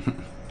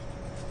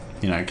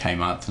 You know,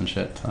 Kmart's and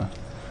shit. So.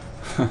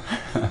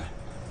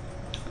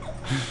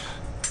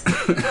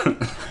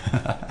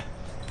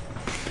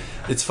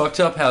 It's fucked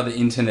up how the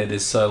internet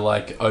is so,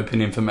 like,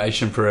 open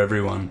information for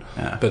everyone.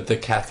 Yeah. But the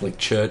Catholic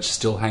Church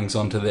still hangs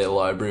on to their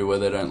library where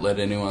they don't let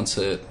anyone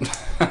see it.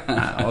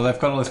 Well, they've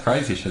got all this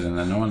crazy shit in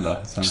there, no wonder.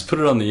 So. Just put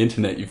it on the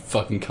internet, you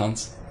fucking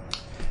cunts.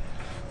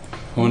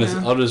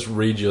 I'll just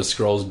read your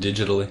scrolls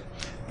digitally.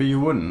 But you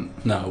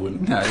wouldn't. No, I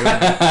wouldn't. No, you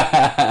wouldn't.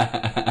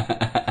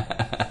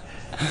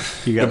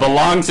 It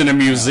belongs in a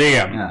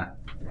museum. Yeah,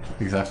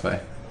 exactly.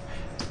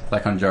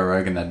 Like on Joe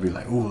Rogan, they'd be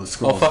like, "Ooh, the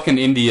scrolls." I'll fucking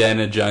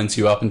Indiana Jones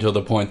you up until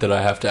the point that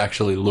I have to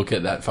actually look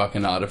at that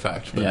fucking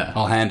artifact. But Yeah.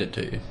 I'll hand it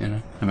to you, you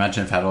know?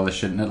 Imagine if it had all this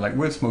shit in it, like,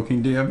 we're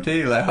smoking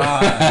DMT, like,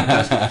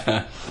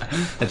 ah.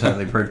 It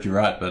totally proved you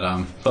right,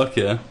 but, Fuck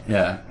yeah.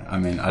 yeah, I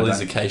mean, All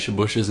these acacia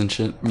bushes and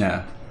shit.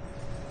 yeah.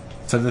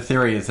 So the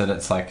theory is that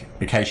it's like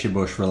acacia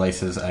bush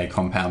releases a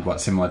compound,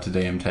 similar to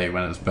DMT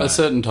when it's burnt. A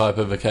certain type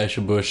of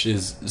acacia bush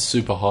is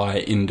super high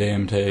in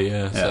DMT,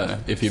 yeah. So Yeah.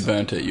 if you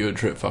burnt it, you would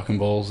trip fucking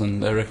balls,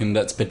 and they reckon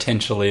that's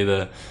potentially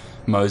the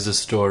Moses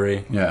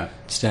story. Yeah.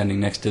 Standing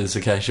next to this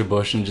acacia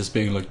bush and just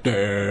being like,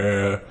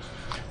 "Duh,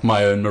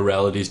 my own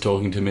morality's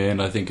talking to me,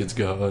 and I think it's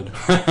God."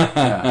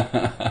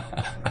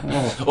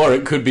 Or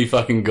it could be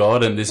fucking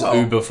God and this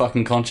uber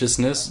fucking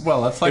consciousness.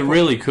 Well, it's like it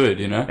really could,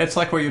 you know. It's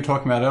like what you were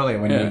talking about earlier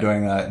when you were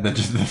doing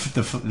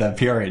the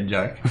period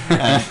joke.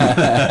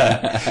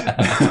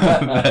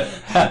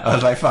 I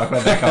was like, "Fuck,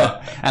 where'd that come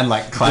up?" And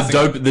like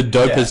classic, The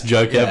dopest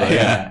joke ever.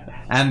 Yeah.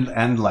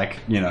 And like,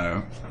 you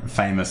know,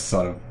 famous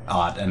sort of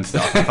art and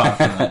stuff apart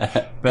from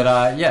that.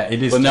 But yeah,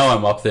 it is. Well, now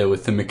I'm up there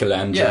with the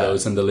Michelangelos Yeah.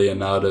 and the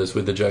Leonardos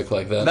with a joke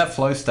like that. That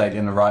flow state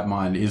in the right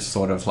mind is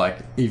sort of like,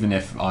 even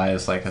if I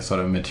as like a sort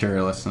of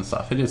materialist and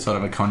stuff, it is sort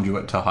of a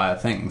conduit to higher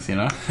things, you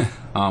know?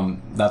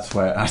 That's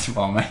where,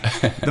 well, mate,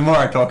 the more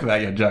I talk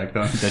about your joke,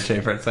 the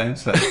cheaper it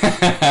seems. But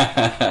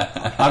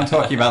I'm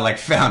talking about like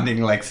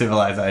founding like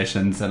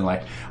civilizations and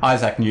like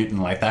Isaac Newton,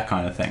 like that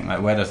kind of thing.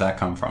 Like, where does that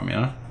come from, you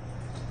know?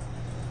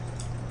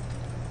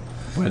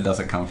 Where does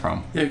it come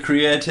from? Yeah,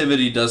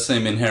 creativity does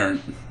seem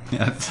inherent.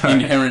 Yeah, sorry.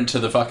 Inherent to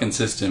the fucking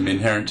system,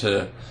 inherent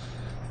to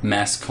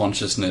mass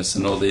consciousness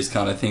and all these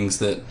kind of things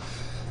that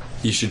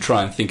you should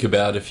try and think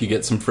about if you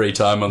get some free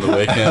time on the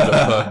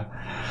weekend.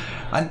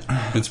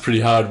 It's pretty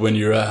hard when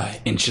you're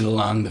inching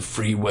along the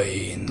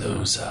freeway in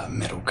those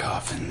metal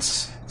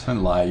coffins.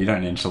 Don't lie, you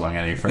don't inch along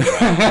any freeway.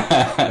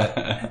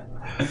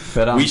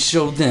 But we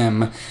show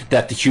them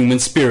that the human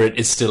spirit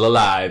is still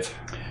alive.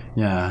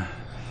 yeah.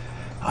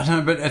 I don't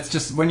know, but it's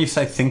just when you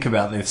say think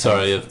about this.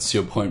 Sorry, it's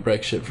your Point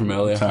Break shit from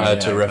earlier. Sorry, I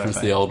had to yeah, reference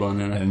exactly. the old one.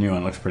 You know? The new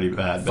one looks pretty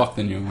bad. Fuck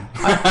the new one.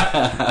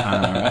 I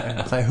don't know, right?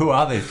 It's like, who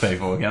are these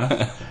people, you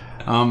know?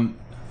 Oh,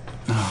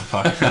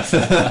 fuck.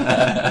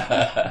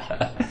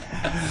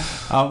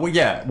 Well,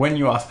 yeah, when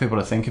you ask people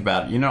to think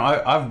about it, you know,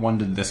 I've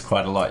wondered this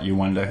quite a lot. You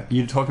were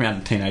talking about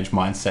the teenage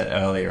mindset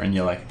earlier, and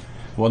you're like,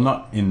 well,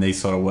 not in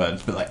these sort of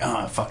words, but like,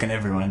 oh, fucking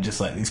everyone, just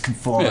like these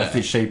conformist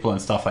sheeple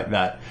and stuff like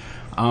that.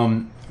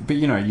 But,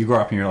 you know, you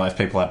grow up and you realise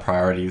people have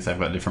priorities, they've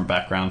got different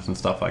backgrounds and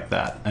stuff like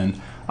that. And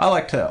I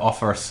like to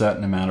offer a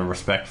certain amount of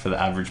respect for the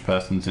average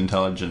person's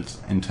intelligence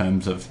in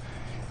terms of,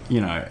 you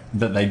know,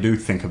 that they do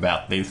think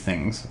about these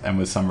things and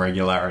with some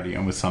regularity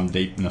and with some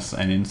deepness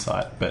and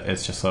insight. But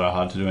it's just sort of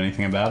hard to do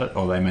anything about it,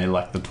 or they may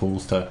lack the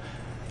tools to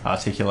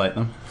articulate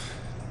them.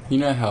 You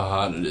know how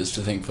hard it is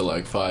to think for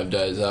like 5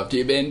 days after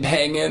you've been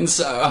pinging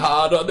so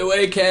hard on the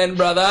weekend,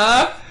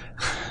 brother?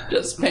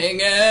 Just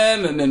pinging,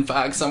 and then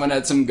fuck, someone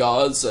had some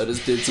gods, so I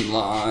just did some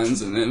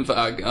lines, and then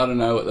fuck, I don't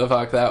know what the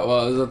fuck that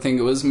was. I think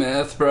it was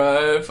meth,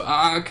 bro.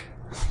 Fuck.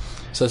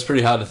 So it's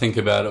pretty hard to think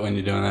about it when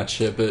you're doing that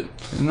shit, but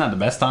Isn't that the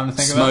best time to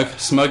think about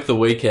it? smoke the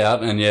week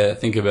out, and yeah,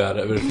 think about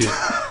it. But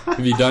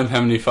if you don't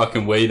have any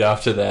fucking weed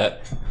after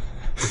that,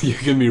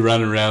 you're gonna be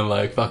running around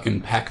like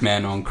fucking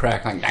Pac-Man on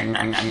crack, like gang,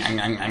 gang, gang, gang,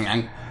 gang, gang,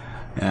 gang.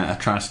 Yeah,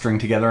 trying to string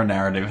together a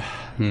narrative.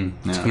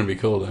 It's gonna be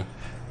cool though.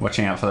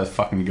 Watching out for those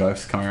fucking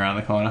ghosts coming around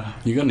the corner.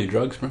 You got any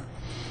drugs, bro?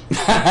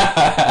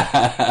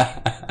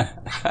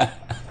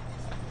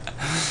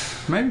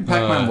 Maybe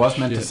Pac-Man was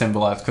meant to shit.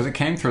 symbolise, because it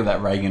came through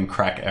that Reagan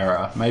crack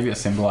era. Maybe it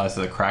symbolises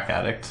a crack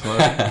addict.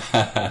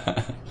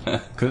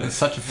 Because it's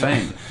such a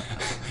theme.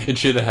 It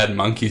should have had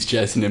monkeys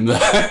chasing him though.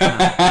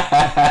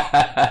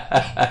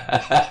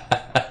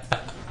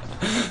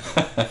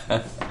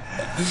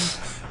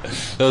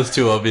 That was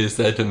too obvious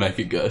there to make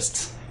it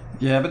ghosts.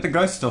 Yeah, but the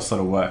ghost still sort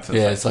of works.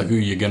 It's like, ooh,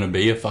 you're gonna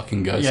be a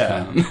fucking ghost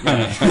clown.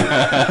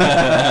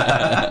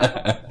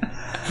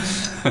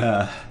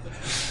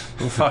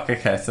 Well, fuck,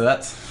 okay, so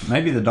that's...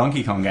 Maybe the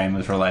Donkey Kong game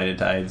was related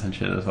to AIDS and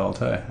shit as well,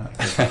 too.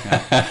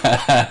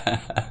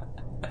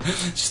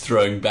 Just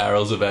throwing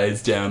barrels of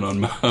AIDS down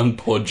on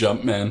poor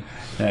Jumpman.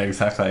 Yeah,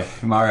 exactly.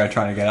 Mario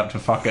trying to get up to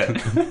fuck it.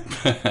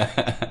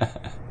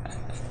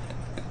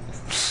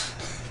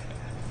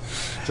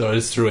 So I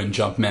just threw in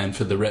Jumpman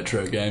for the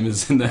retro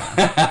gamers in there.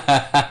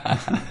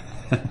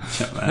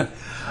 Jumpman.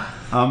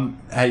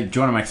 Hey, do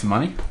you want to make some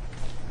money?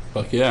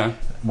 Fuck yeah.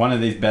 One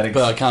of these betting...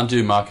 But I can't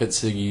do market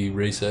siggy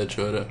research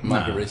or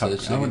market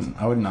research. I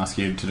wouldn't ask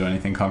you to do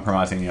anything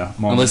compromising your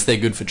Mormon... Unless they're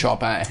good for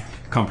chop, eh?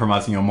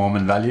 Compromising your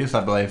Mormon values. I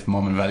believe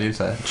Mormon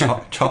values are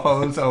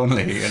choppos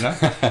only, you know?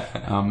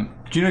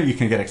 Do you know you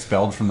can get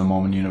expelled from the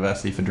Mormon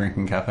University for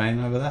drinking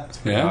caffeine over there? It's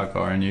pretty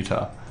hardcore in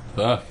Utah.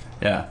 Fuck.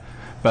 Yeah.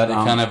 But You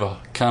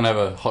can't have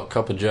a hot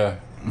cup of Joe.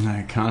 No,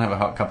 you can't have a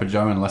hot cup of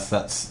Joe unless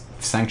that's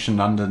sanctioned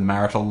under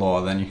marital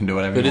law. Then you can do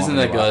whatever you want. But isn't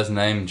that guy's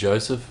name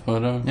Joseph or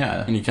whatever?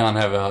 Yeah. And you can't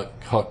have a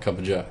hot cup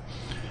of Joe.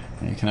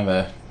 You can have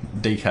a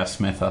decaf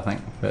Smith, I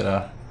think. But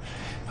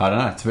I don't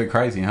know. It's a bit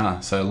crazy,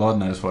 huh? So Lord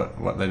knows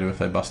what they do if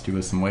they bust you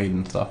with some weed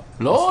and stuff.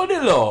 Lordy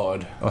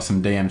Lord. Or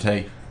some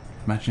DMT.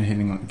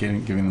 Imagine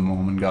giving the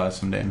Mormon guys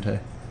some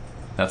DMT.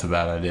 That's a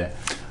bad idea.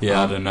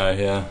 Yeah, I don't know,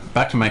 yeah.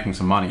 Back to making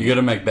some money. You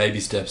gotta make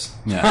baby steps.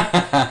 Yeah.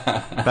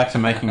 Back to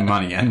making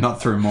money, and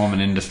not through Mormon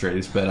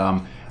Industries,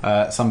 but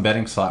some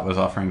betting site was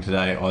offering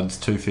today odds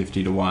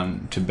 250 to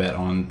 1 to bet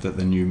on that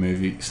the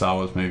new Star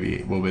Wars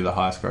movie will be the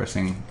highest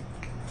grossing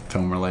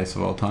film release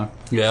of all time.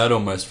 Yeah, I'd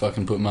almost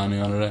fucking put money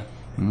on it.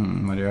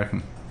 What do you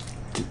reckon?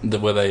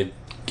 Were they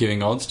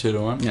giving odds 2 to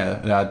 1? Yeah,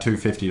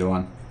 250 to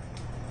 1.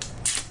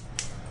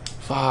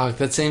 Fuck,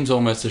 that seems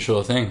almost a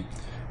sure thing.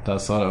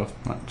 Does sort of.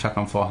 Like, chuck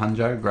on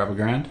 400, grab a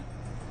grand.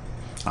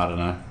 I don't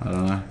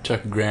know.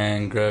 Chuck a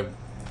grand, grab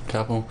a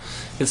couple.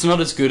 It's not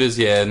as good as,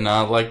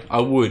 I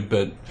would,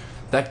 but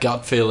that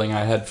gut feeling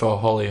I had for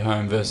Holly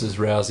Holm versus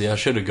Rousey, I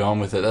should have gone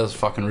with it. That was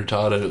fucking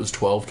retarded. It was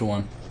 12 to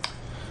 1.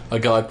 A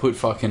guy put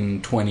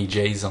fucking 20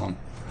 G's on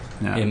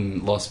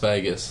in Las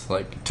Vegas.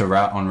 Like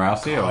on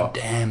Rousey? God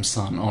damn,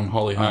 son. On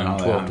Holly Holm,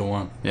 12 to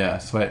 1. Yeah,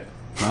 sweet.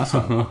 Nice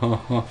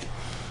one.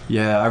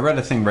 Yeah, I read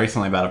a thing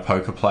recently about a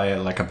poker player,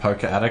 like a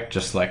poker addict,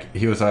 just like,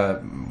 he was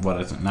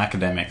an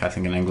academic, I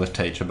think an English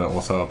teacher, but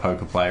also a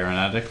poker player and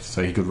addict,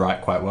 so he could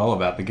write quite well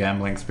about the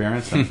gambling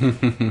experience. And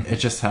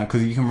it's just,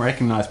 because you can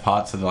recognise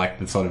parts of like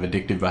the sort of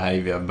addictive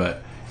behaviour,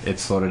 but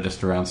it's sort of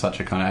just around such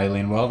a kind of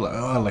alien world,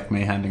 like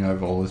me handing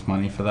over all this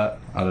money for that.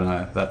 I don't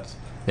know,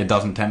 it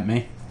doesn't tempt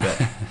me,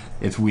 but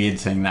it's weird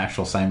seeing the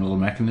actual same little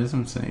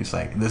mechanisms, and he's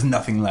like, there's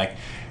nothing like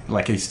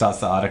he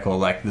starts the article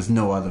like, there's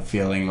no other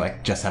feeling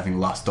like just having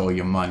lost all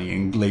your money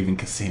and leaving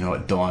casino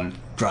at dawn,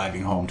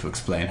 driving home to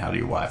explain how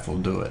your wife will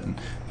do it.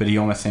 But he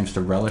almost seems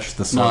to relish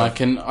the sort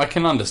of... I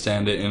can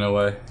understand it in a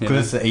way.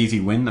 Because it's the easy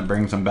win that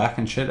brings them back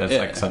and shit. It's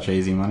like such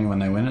easy money when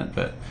they win it,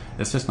 but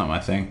it's just not my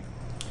thing.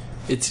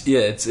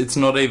 It's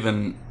not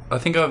even... I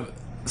think I've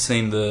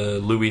seen the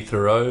Louis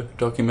Theroux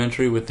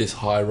documentary with this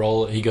high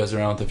roller. He goes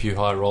around with a few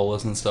high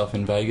rollers and stuff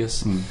in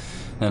Vegas.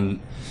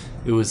 And...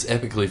 it was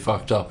epically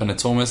fucked up, and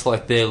it's almost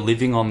like they're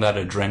living on that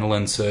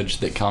adrenaline surge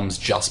that comes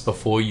just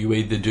before you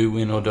either do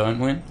win or don't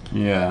win.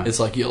 Yeah.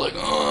 It's like, you're like,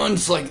 oh, and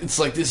it's like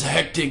this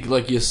hectic,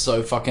 like you're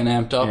so fucking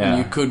amped up, and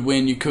you could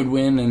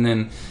win, and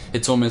then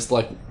it's almost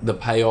like the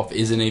payoff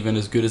isn't even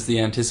as good as the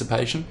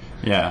anticipation.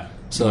 Yeah.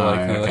 So,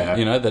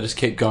 they just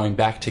keep going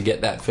back to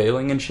get that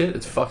feeling and shit.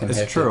 It's fucking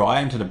hectic. It's true.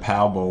 I entered a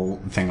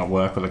Powerball thing at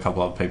work with a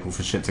couple of people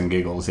for shits and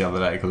giggles the other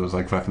day, because it was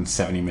like fucking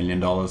 $70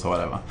 million or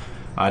whatever.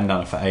 I hadn't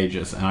done it for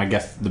ages, and I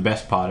guess the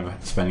best part of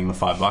spending the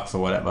 $5 or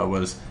whatever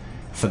was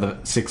for the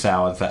 6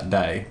 hours that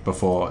day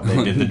before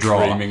they did the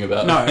draw. Dreaming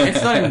about it. No,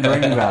 it's not even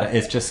dreaming about it.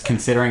 It's just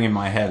considering in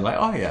my head, like,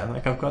 oh yeah,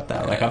 like I've got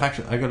that. Like I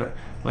got it.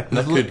 Like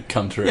that could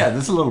come true. Yeah,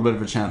 there's a little bit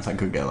of a chance I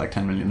could get like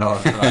 $10 million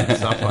and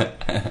stuff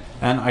like.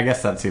 And I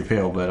guess that's the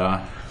appeal, but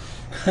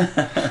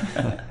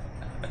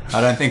I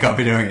don't think I'll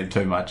be doing it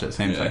too much. It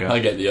seems like I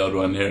get the odd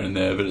one here and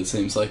there, but it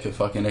seems like a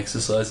fucking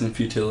exercise in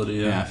futility.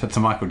 Yeah, if it's a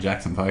Michael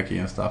Jackson pokey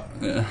and stuff.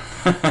 Yeah.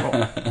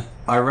 Well,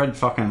 I read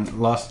fucking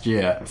last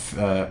year,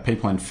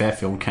 people in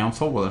Fairfield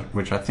Council,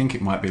 which I think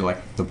it might be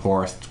like the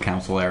poorest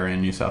council area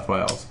in New South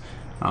Wales,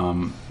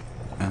 and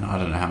I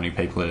don't know how many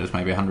people it is,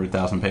 maybe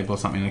 100,000 people or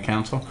something in the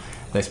council.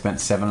 They spent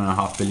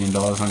 $7.5 billion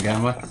on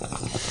gambling.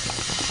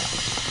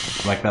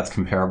 Like, that's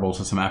comparable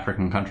to some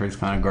African countries'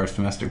 kind of gross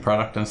domestic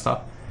product and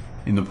stuff.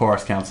 In the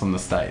poorest council in the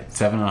state,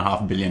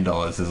 $7.5 billion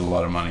is a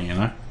lot of money, you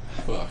know?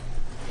 Fuck.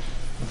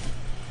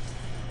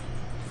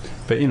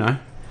 But, you know,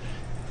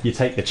 you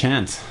take the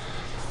chance.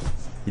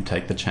 You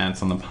take the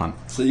chance on the punt.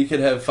 So you could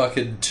have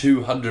fucking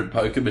 200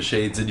 poker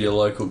machines in your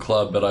local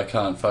club, but I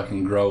can't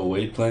fucking grow a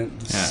weed plant.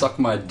 Yeah. Suck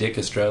my dick,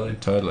 Australia.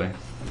 Totally.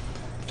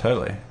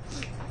 Do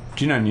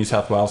you know New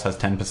South Wales has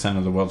 10%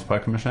 of the world's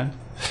poker machines?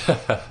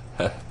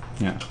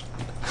 Yeah.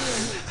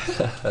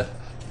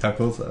 How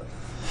cool is that?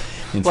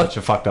 In such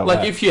a fucked up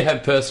way. If you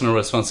have personal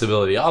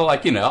responsibility, I'll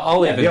even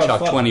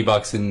chuck fun.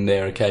 $20 in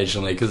there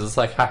occasionally because it's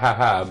like ha ha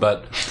ha.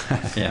 But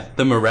Yeah.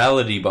 the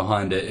morality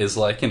behind it is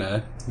like,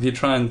 if you're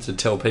trying to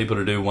tell people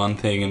to do one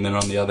thing and then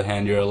on the other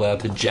hand you're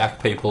allowed to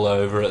jack people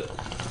over it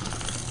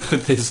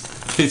with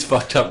these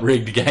fucked up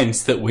rigged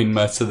games that win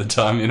most of the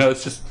time.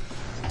 It's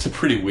a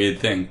pretty weird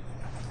thing.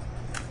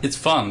 It's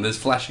fun. There's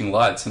flashing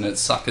lights and it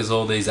suckers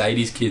all these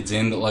 80s kids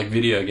in that like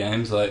video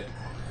games.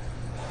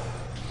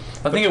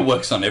 I think it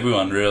works on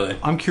everyone, really.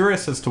 I'm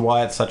curious as to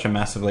why it's such a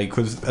massive league,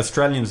 because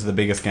Australians are the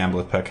biggest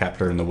gamblers per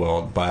capita in the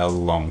world by a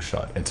long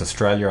shot. It's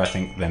Australia, I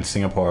think, then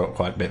Singapore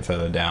quite a bit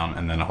further down,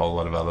 and then a whole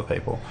lot of other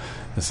people.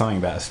 There's something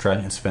about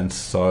Australians spend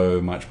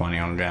so much money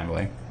on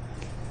gambling.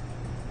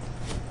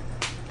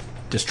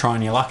 Just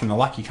trying your luck in the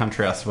lucky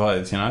country, I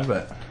suppose,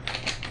 but...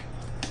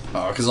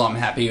 Oh, because I'm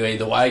happy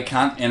either way,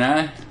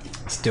 cunt,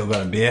 Still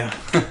got a beer.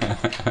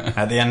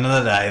 At the end of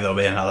the day, there'll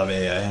be another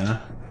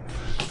beer,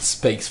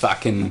 Speaks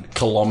fucking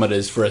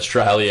kilometres for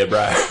Australia,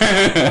 bro.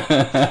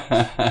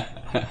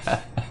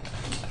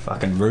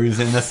 Fucking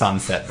ruse in the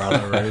sunset,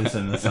 brother. Ruse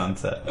in the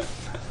sunset.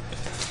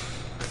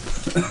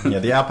 Yeah,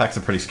 the outback's a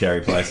pretty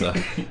scary place, though.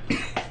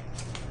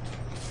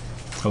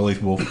 All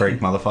these Wolf Creek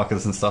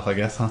motherfuckers and stuff, I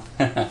guess, huh?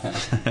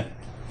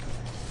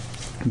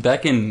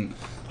 Back in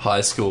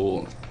high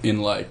school,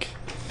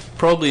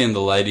 probably in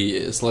the later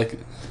years, a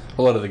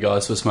lot of the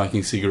guys were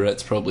smoking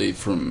cigarettes probably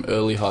from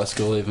early high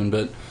school even,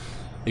 but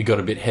it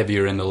got a bit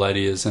heavier in the later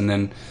years, and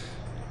then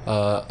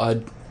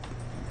I'd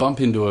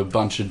bump into a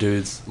bunch of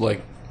dudes,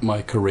 like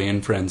my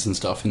Korean friends and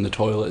stuff, in the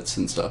toilets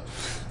and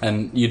stuff,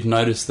 and you'd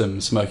notice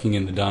them smoking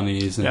in the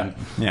dunnies and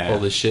all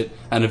this shit,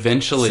 and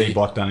eventually...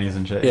 C-block dunnies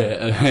and shit.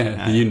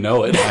 Yeah, you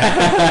know it.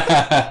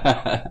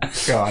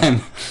 God.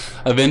 And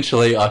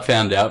eventually I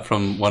found out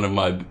from one of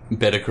my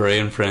better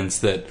Korean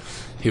friends that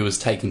he was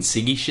taking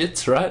ciggy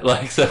shits, right?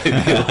 So he'd be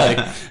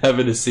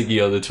having a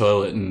ciggy on the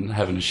toilet and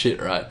having a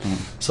shit, right?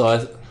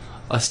 So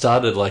I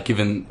started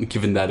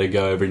giving that a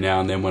go every now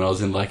and then when I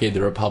was in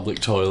either a public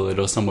toilet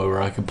or somewhere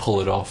where I could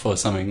pull it off or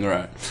something,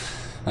 right?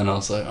 And I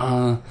was like,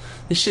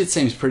 this shit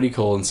seems pretty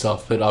cool and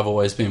stuff, but I've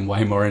always been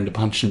way more into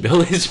punching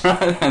billies,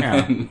 right? And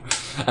then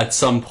at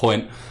some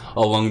point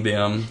along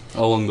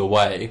the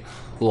way,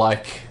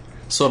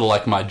 sort of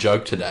like my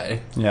joke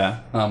today,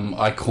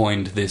 I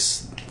coined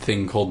this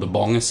thing called the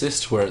bong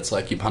assist, where it's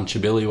you punch a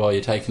billy while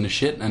you're taking a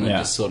shit, and it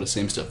just sort of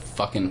seems to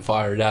fucking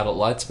fire it out at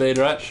light speed,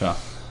 right? Sure.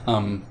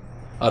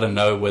 I don't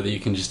know whether you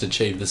can just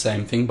achieve the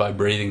same thing by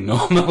breathing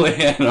normally,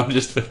 and I'm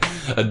just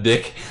a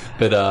dick.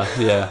 But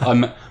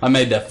I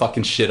made that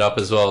fucking shit up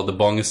as well. The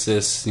bong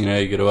assist,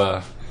 you got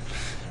to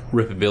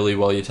rip a billy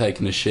while you're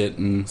taking a shit,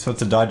 and so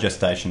it's a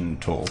digestion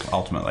tool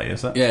ultimately,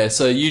 is it? Yeah.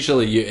 So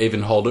usually you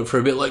even hold it for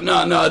a bit, no,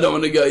 I don't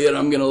want to go yet.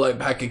 I'm gonna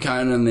pack a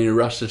cone, and then you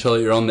rush to the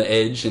toilet. You're on the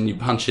edge, and you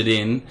punch it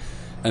in.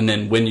 And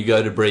then when you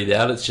go to breathe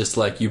out, it's just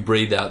you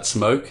breathe out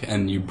smoke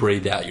and you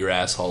breathe out your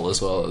asshole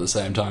as well at the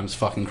same time. It's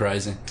fucking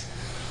crazy.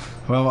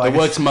 Well, it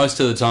works most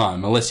of the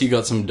time, unless you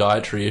got some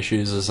dietary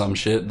issues or some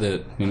shit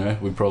that,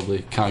 we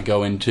probably can't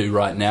go into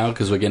right now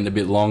because we're getting a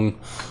bit long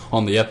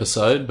on the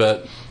episode,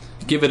 but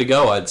give it a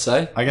go, I'd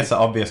say. I guess the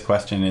obvious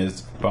question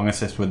is bong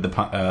assist with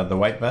the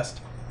weight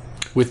vest?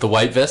 With the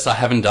weight vest? I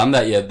haven't done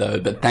that yet, though,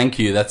 but thank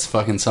you. That's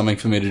fucking something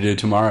for me to do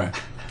tomorrow.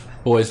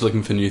 Always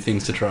looking for new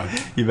things to try.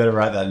 You better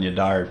write that in your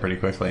diary pretty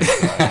quickly.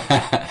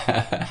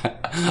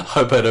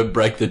 Hope I don't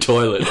break the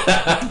toilet.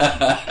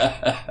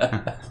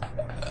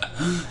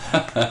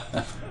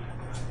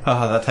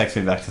 Oh, that takes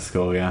me back to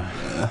school,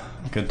 yeah.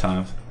 Good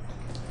times.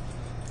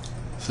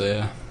 So,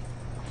 yeah.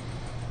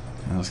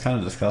 It was kind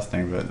of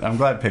disgusting, but I'm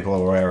glad people are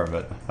aware of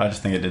it. I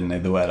just think it didn't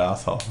need the word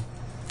asshole.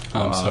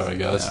 I'm sorry,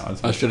 guys.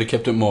 I should have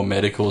kept it more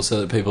medical so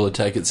that people would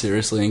take it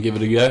seriously and give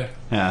it a go.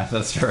 Yeah,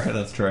 that's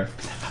true.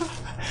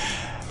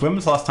 When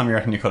was the last time you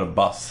reckon you caught a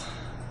bus?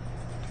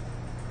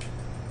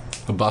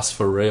 A bus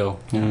for real?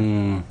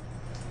 Yeah.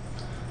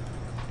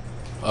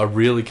 I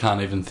really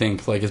can't even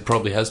think. It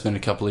probably has been a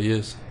couple of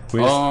years.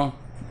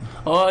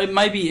 It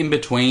may be in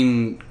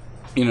between,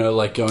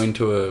 going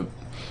to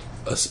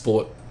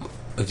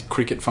a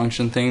cricket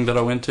function thing that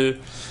I went to.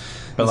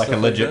 But a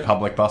legit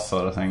public bus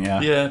sort of thing,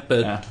 yeah. Yeah,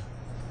 but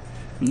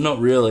not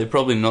really.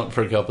 Probably not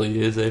for a couple of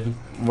years even.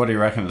 What do you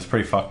reckon? It's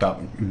pretty fucked up.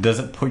 Does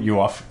it put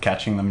you off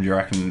catching them, do you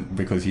reckon,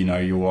 because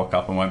you'll walk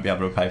up and won't be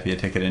able to pay for your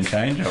ticket and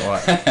change, or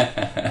what?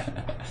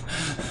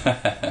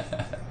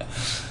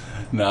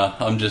 Nah,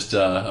 I'm just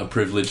a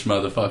privileged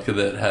motherfucker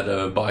that had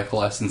a bike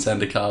license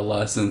and a car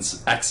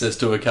license, access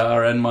to a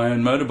car and my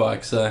own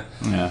motorbike, so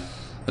yeah.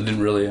 I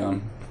didn't really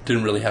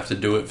have to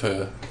do it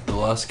for the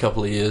last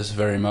couple of years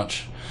very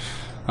much.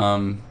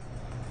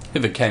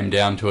 If it came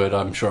down to it,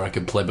 I'm sure I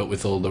could pleb it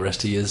with all the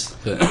rest of years.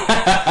 But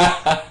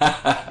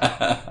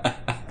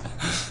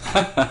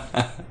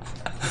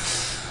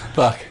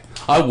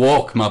I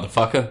walk,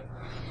 motherfucker.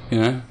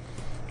 You know?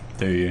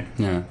 Do you?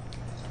 Yeah.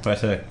 Where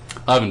to?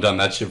 I haven't done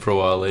that shit for a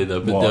while either,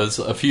 but What? there was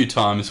a few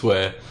times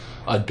where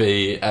I'd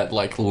be at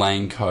like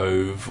Lane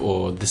Cove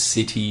or the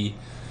city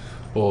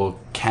or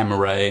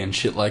Camaret and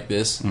shit like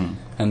this,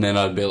 and then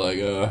I'd be like,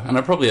 and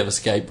I probably have a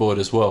skateboard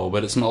as well,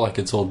 but it's not like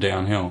it's all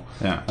downhill.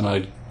 Yeah. And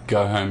I'd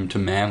go home to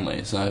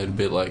Manly, so it'd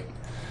be like,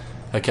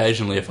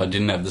 occasionally if I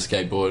didn't have the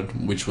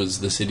skateboard, which was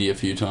the city a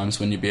few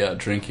times when you'd be out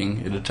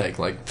drinking, it'd take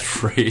like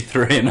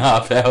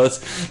 3.5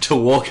 hours to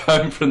walk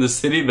home from the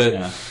city,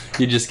 but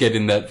you just get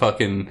in that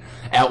fucking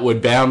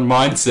outward bound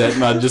mindset,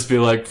 and I'd just be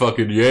like,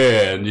 fucking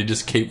yeah, and you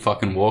just keep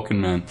fucking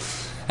walking, man.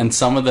 And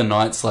some of the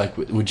nights like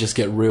would just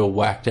get real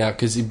whacked out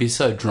because you'd be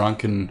so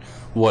drunk and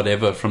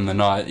whatever from the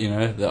night, you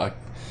know, that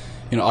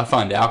I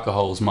find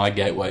alcohol's my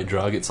gateway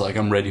drug. It's like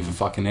I'm ready for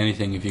fucking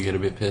anything if you get a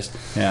bit pissed.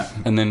 Yeah.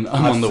 And then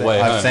on the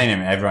way home. I've seen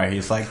him everywhere.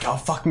 He's like, I'll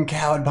fucking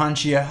coward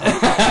punch you.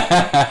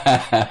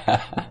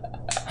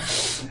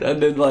 And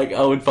then, like,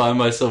 I would find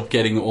myself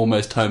getting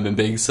almost home and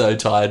being so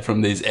tired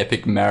from these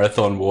epic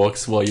marathon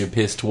walks while you're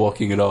pissed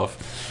walking it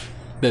off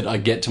that I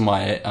get to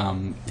my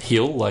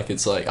hill, like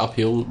it's like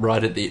uphill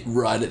right at the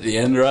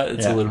end, right?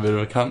 It's a little bit of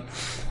a cunt.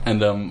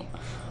 And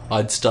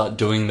I'd start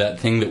doing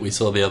that thing that we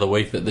saw the other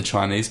week that the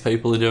Chinese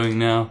people are doing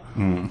now,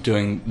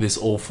 doing this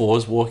all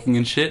fours walking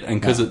and shit. And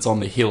because it's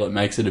on the hill, it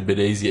makes it a bit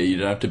easier. You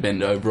don't have to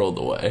bend over all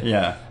the way.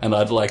 Yeah. And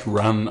I'd like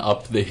run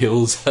up the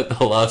hills at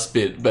the last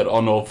bit, but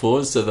on all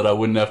fours, so that I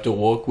wouldn't have to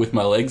walk with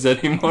my legs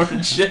anymore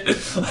and shit.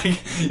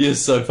 Like, you're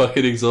so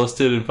fucking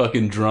exhausted and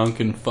fucking drunk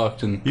and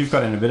fucked. And You've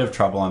got in a bit of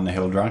trouble on the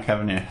hill drunk,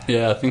 haven't you?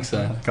 yeah, I think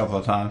so. A couple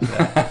of times.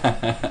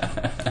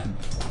 Yeah.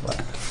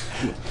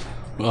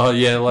 Oh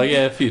yeah,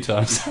 a few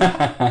times.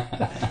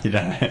 You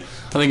don't. I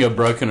think I've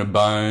broken a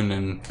bone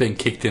and been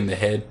kicked in the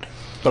head,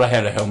 but I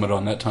had a helmet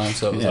on that time,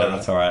 so it was alright.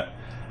 That's alright.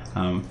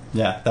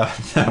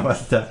 That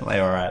was definitely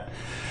alright.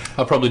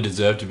 I probably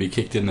deserve to be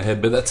kicked in the head,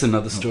 but that's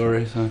another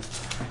story. So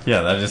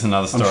Yeah, that is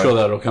another story. I'm sure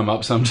that'll come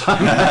up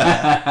sometime.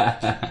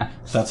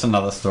 That's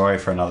another story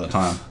for another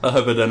time. I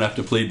hope I don't have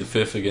to plead the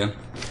fifth again.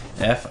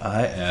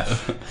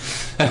 F-I-F.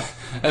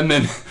 And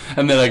then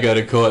I go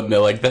to court and they're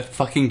like, that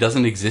fucking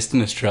doesn't exist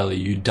in Australia,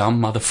 you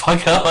dumb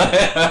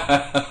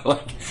motherfucker.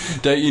 Like,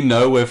 don't you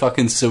know we're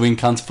fucking suing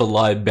cunts for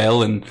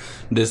libel and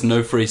there's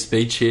no free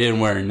speech here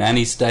and we're a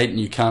nanny state and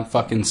you can't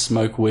fucking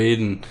smoke weed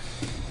and,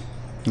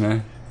 you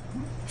know,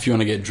 if you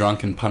want to get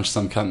drunk and punch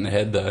some cunt in the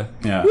head though.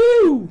 Yeah.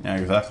 Woo! Yeah,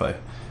 exactly.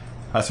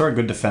 I saw a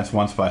good defense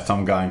once by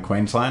some guy in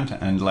Queensland,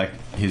 and like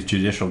his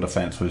judicial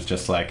defense was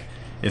just like,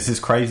 it's this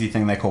crazy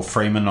thing they call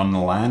freeman on the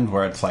land,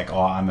 where it's like,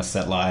 oh, I'm a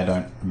settler, I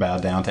don't bow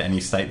down to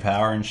any state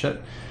power and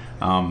shit.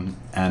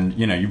 And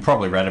you know, you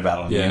probably read about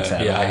it on the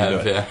internet. Yeah, I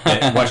have.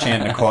 Yeah. Watching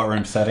it in a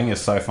courtroom setting is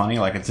so funny.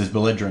 Like, it's this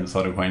belligerent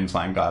sort of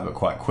Queensland guy, but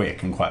quite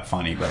quick and quite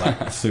funny, but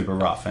like super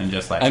rough and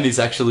just like. And he's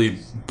actually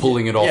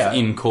pulling it off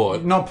in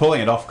court. Not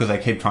pulling it off because they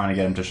keep trying to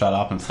get him to shut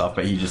up and stuff,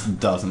 but he just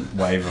doesn't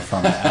waver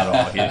from it at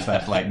all. He just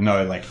has like,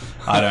 no, like,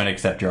 I don't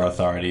accept your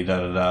authority, da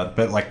da da.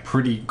 But like,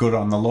 pretty good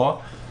on the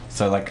law.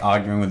 So like,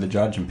 arguing with the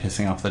judge and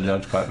pissing off the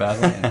judge quite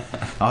badly. And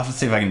I'll have to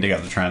see if I can dig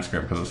up the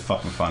transcript because it's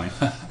fucking funny.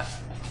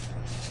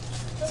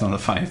 It's one of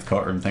the funniest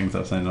courtroom things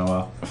I've seen in a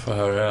while.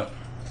 Far out.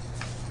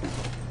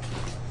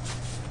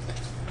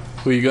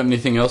 Well, you got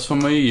anything else for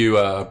me?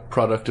 You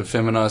product of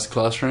feminized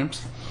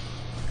classrooms?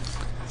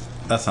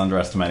 That's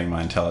underestimating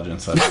my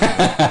intelligence. Hey,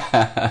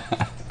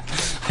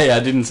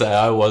 I didn't say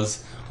I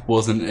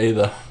wasn't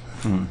either.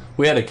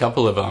 We had a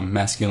couple of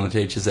masculine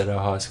teachers at our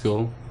high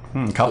school.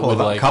 A couple of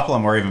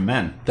them were even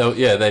men.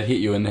 They'd hit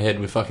you in the head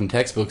with fucking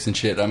textbooks and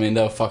shit. I mean,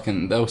 they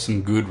were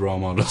some good role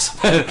models.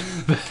 But,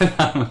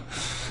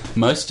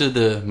 most of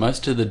the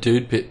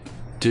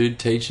dude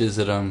teachers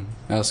at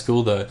our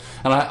school though,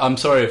 and I'm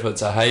sorry if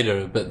it's a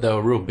hater, but they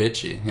were real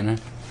bitchy, you know.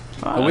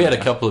 We had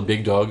a couple of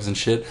big dogs and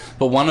shit,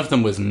 but one of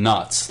them was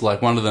nuts.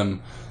 Like, one of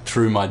them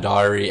threw my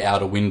diary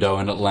out a window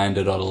and it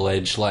landed on a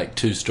ledge like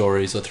 2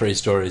 stories or 3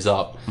 stories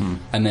up,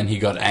 and then he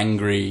got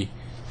angry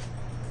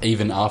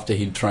even after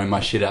he'd thrown my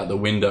shit out the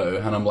window,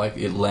 and I'm like,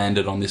 it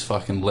landed on this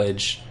fucking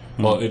ledge.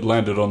 Well, it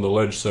landed on the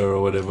ledge, sir,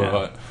 or whatever.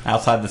 Yeah.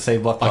 Outside the C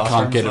block. I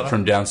can't get it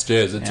from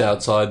downstairs. It's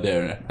outside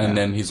there. And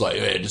then he's like,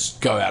 yeah,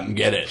 just go out and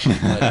get it.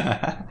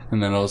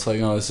 And then I was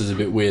like, oh, this is a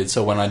bit weird.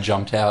 So when I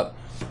jumped out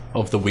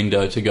of the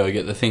window to go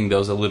get the thing, there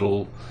was a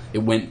little...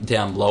 It went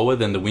down lower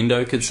than the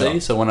window could see.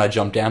 So when I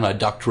jumped down, I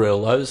ducked real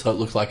low, so it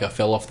looked like I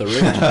fell off the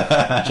roof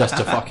just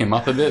to fuck him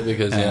up a bit,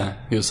 because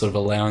he was sort of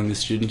allowing the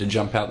student to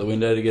jump out the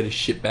window to get his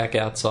shit back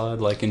outside,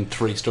 like in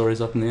 3 stories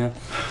up in the air.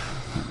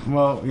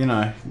 Well, you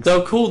know, they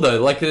were cool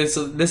though. Like, there's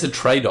a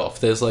trade-off.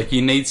 There's like,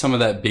 you need some of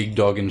that big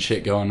dog and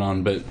shit going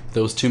on, but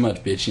there was too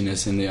much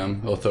bitchiness in the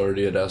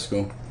authority at our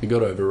school. It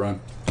got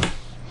overrun.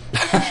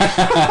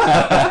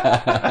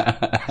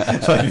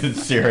 It's like a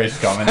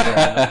serious commentary.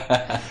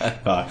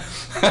 But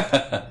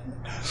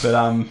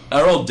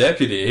our old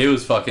deputy, he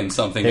was fucking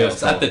something else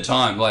cool. at the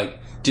time. Like,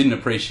 didn't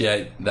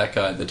appreciate that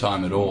guy at the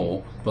time at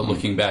all. But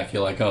looking back,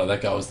 you're like, oh,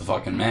 that guy was the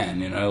fucking man.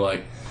 You know,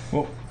 like,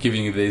 Well,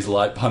 giving you these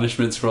light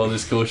punishments for all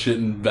this cool shit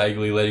and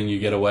vaguely letting you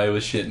get away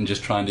with shit and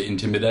just trying to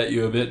intimidate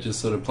you a bit, just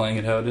sort of playing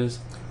it how it is.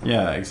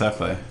 yeah,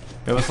 exactly.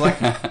 It was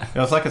like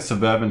a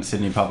suburban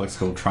Sydney public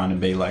school trying to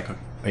be like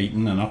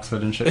Eton and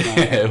Oxford and shit.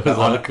 Yeah, it was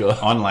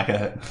on like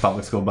a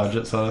public school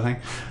budget sort of thing.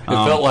 It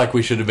felt like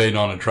we should have been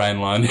on a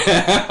train line.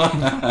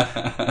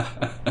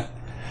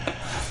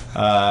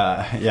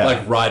 Yeah,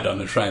 like right on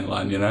the train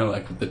line, you know,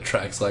 like with the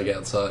tracks like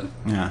outside.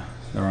 Yeah,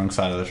 the wrong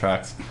side of the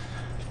tracks.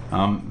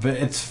 But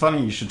it's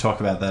funny you should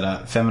talk about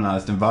that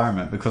feminized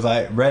environment, because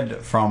I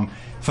read for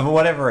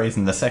whatever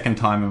reason, the second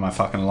time in my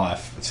fucking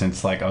life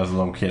since like I was a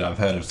little kid, I've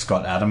heard of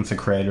Scott Adams, the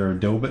creator of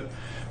Dilbert,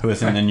 who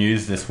was in the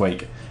news this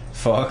week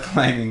for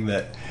claiming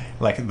that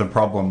like the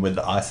problem with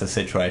the ISIS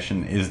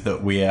situation is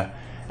that we're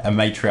a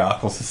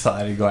matriarchal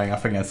society going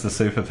up against a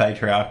super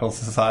patriarchal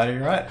society,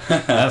 right?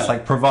 And that's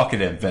like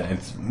provocative, but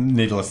it's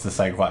needless to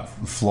say quite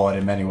flawed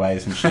in many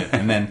ways and shit.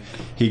 And then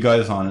he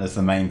goes on as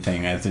the main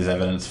thing, as his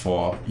evidence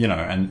for, you know,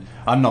 and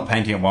I'm not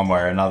painting it one way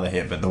or another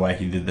here, but the way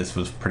he did this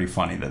was pretty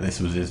funny, that this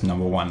was his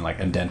number one like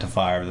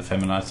identifier of the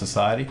feminized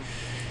society.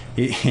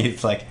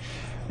 It's like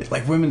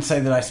women say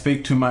that I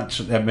speak too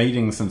much at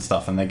meetings and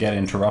stuff and they get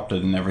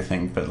interrupted and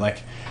everything, but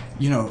like,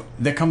 you know,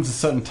 there comes a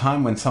certain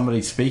time when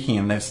somebody's speaking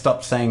and they've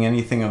stopped saying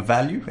anything of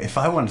value. If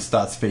I want to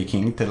start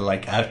speaking to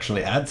like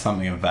actually add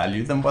something of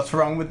value, then what's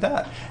wrong with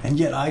that? And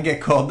yet I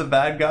get called the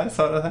bad guy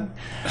sort of thing.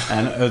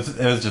 And it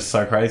was just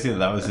so crazy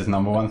that was his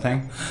number one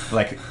thing,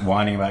 like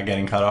whining about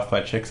getting cut off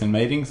by chicks in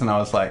meetings. And I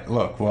was like,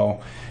 look,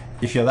 well,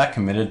 if you're that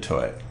committed to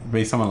it,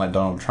 be someone like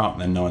Donald Trump,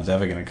 then no one's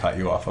ever going to cut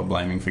you off or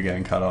blame him for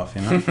getting cut off,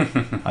 you know?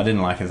 I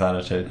didn't like his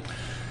attitude.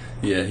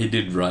 Yeah, he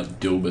did write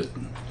Dilbert.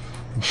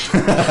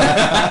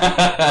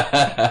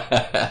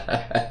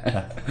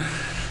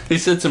 He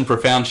said some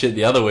profound shit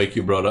the other week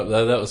you brought up,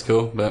 though. That was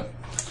cool, but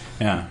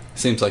yeah,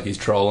 seems like he's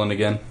trolling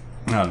again.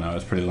 I don't know,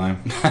 it's pretty lame.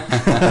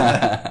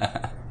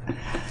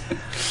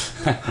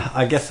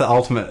 I guess the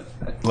ultimate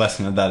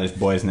lesson of that is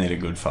boys need a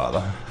good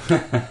father.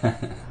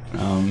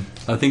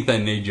 I think they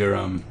need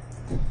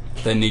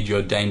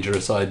your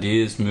dangerous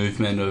ideas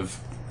movement of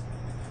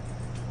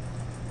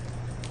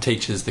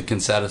teachers that can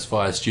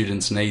satisfy a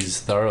student's needs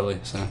thoroughly.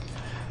 So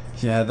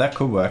yeah, that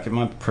could work. It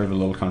might prove a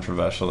little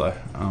controversial though.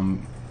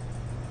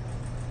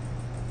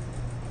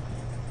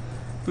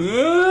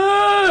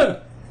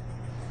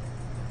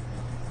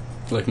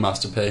 Like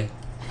Master P.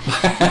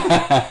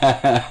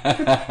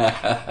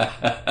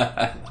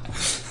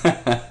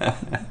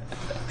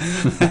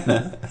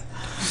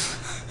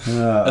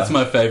 That's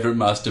my favourite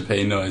Master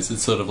P noise.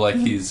 It's sort of like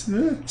he's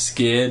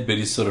scared, but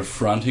he's sort of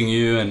fronting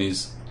you, and he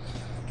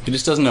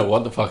just doesn't know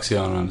what the fuck's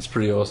going on. It's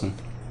pretty awesome.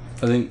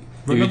 I think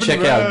if you check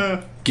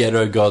out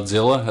Ghetto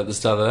Godzilla at the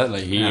start of that,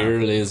 like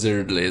here,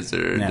 lizard.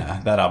 Yeah,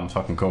 that album's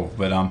fucking cool.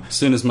 But as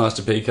soon as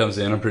Master P comes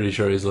in, I'm pretty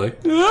sure he's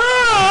like.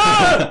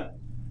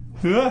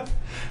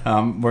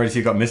 Whereas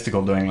you got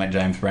Mystical doing like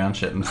James Brown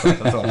shit and stuff.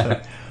 That's all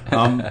but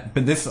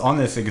on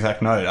this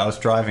exact note, I was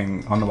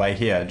driving on the way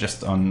here,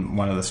 just on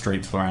one of the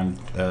streets around,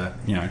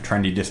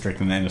 trendy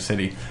district in the inner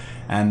city,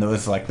 and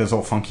there's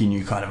all funky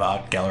new kind of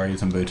art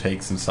galleries and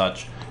boutiques and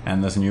such,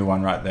 and there's a new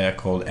one right there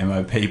called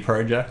MOP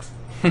Projects.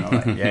 And I'm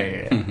like,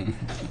 yeah.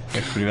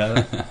 It's pretty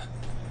bad.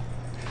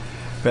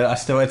 But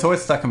it's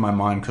always stuck in my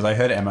mind because I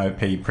heard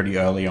MOP pretty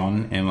early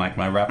on in like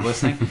my rap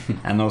listening,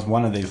 and there was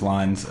one of these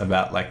lines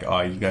about like,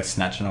 oh, you go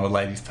snatch an old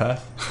lady's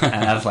purse,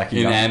 and that's like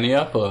in Annie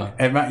Up, or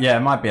it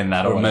might be in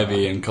that, or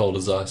maybe in Cold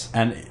as Ice,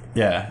 and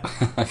yeah,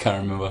 I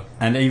can't remember.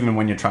 And even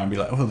when you're trying to be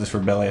like, oh, this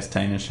rebellious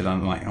teen and shit,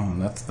 I'm like, oh,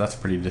 that's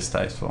pretty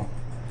distasteful.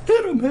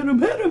 Hit him!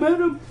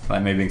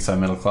 Like me being so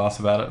middle class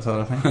about it, sort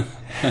of thing.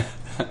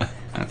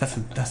 That's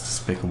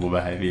despicable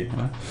behaviour, you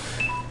know?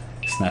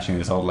 Snatching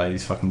this old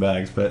lady's fucking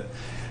bags, but.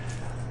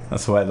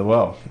 That's the way of the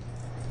world.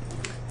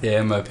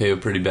 Yeah, MOP were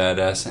pretty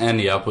badass.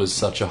 Andy Up was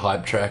such a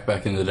hype track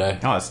back in the day.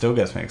 Oh, it still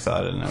gets me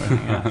excited and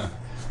everything else.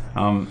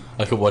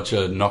 I could watch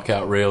a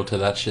knockout reel to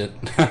that shit.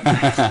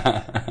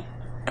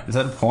 Is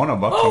that a porn or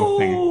boxing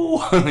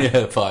thing?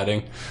 Yeah,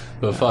 fighting.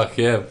 But fuck,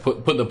 yeah.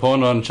 Put the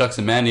porn on, chuck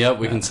some Andy Up,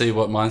 we can see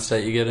what mind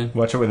state you get in.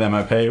 Watch it with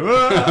MOP.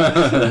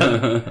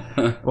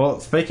 Well,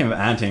 speaking of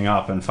anting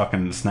up and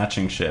fucking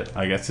snatching shit,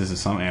 I guess this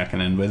is something I can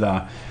end with.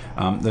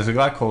 There's a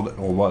guy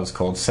was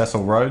called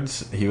Cecil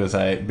Rhodes. He was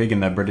big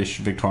in the British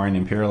Victorian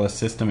imperialist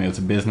system. He was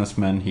a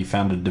businessman. He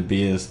founded De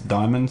Beers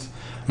Diamonds.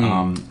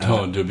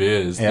 De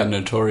Beers, the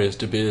notorious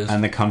De Beers.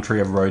 And the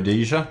country of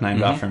Rhodesia,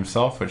 named after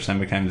himself, which then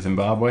became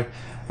Zimbabwe.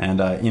 And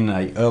in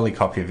an early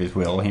copy of his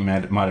will, he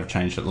might have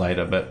changed it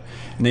later, but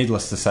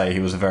needless to say, he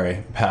was a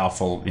very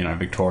powerful,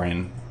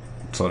 Victorian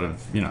sort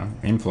of,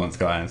 influence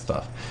guy and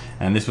stuff.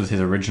 And this was his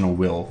original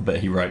will that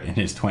he wrote in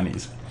his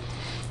 20s.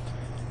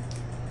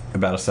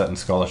 About a certain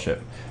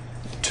scholarship.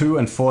 To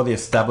and for the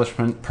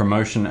establishment,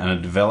 promotion,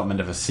 and development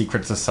of a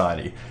secret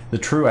society, the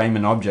true aim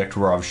and object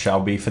whereof shall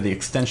be for the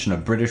extension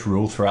of British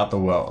rule throughout the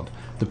world,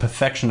 the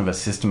perfection of a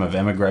system of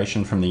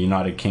emigration from the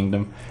United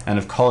Kingdom, and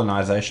of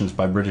colonisations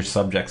by British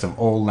subjects of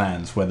all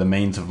lands where the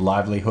means of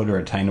livelihood are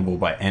attainable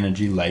by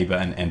energy, labour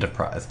and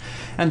enterprise,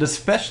 and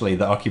especially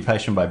the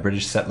occupation by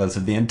British settlers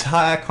of the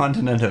entire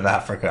continent of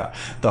Africa,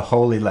 the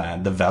Holy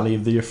Land, the valley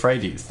of the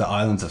Euphrates, the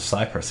islands of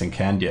Cyprus and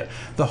Candia,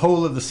 the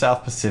whole of the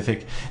South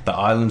Pacific, the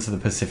islands of the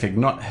Pacific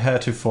not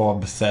heretofore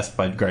possessed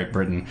by Great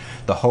Britain,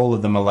 the whole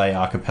of the Malay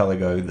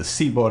archipelago, the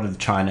seaboard of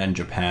China and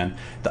Japan,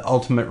 the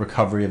ultimate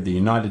recovery of the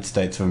United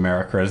States of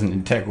America as an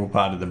integral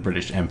part of the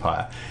British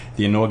Empire,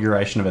 the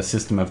inauguration of a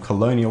system of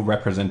colonial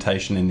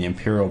representation in the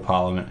Imperial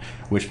Parliament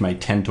which may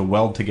tend to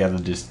weld together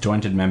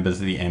disjointed members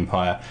of the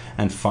Empire,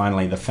 and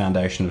finally the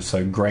foundation of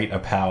so great a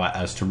power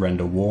as to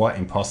render war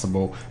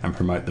impossible and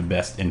promote the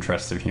best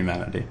interests of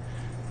humanity.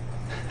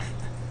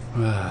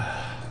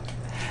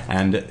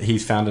 And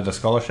he's founded a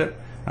scholarship.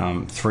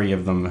 3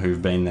 of them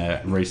who've been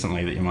there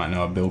recently that you might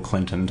know are Bill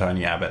Clinton,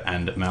 Tony Abbott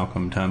and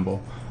Malcolm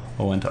Turnbull,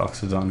 all went to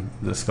Oxford on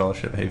the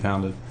scholarship he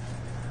founded.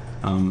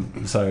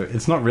 So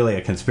it's not really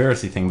a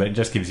conspiracy thing, but it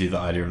just gives you the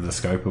idea of the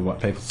scope of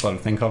what people sort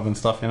of think of and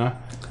stuff, you know?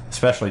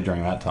 Especially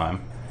during that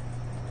time.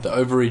 The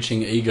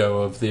overreaching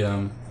ego of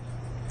the,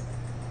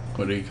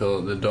 what do you call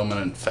it, the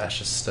dominant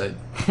fascist state.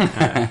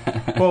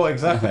 Well,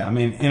 exactly. I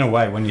mean, in a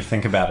way, when you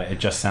think about it, it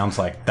just sounds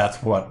like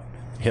that's what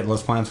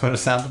Hitler's plans would have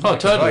sounded like. Oh,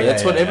 totally.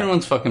 That's what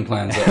everyone's fucking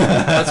plans are.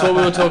 That's what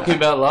we were talking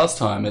about last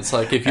time. It's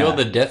like, if you're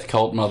the death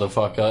cult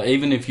motherfucker,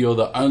 even if you're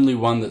the only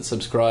one that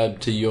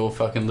subscribed to your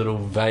fucking little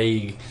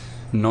vague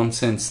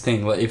nonsense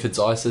thing, like if it's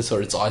ISIS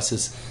or it's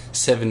ISIS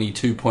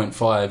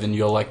 72.5 and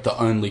you're like the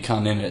only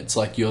cunt in it, it's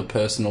like your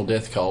personal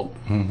death cult.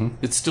 Mm-hmm.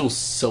 It's still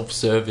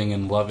self-serving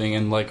and loving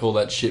and like all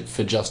that shit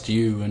for just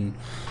you, and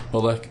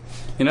well, like,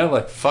 you know,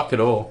 like fuck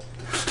it all.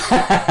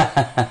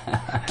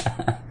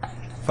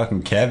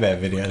 Fucking Care Bear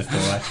videos,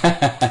 boy.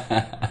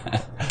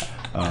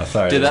 Oh,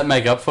 sorry. Did that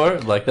make up for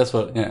it? Like, that's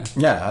what, yeah.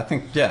 Yeah, I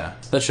think, yeah.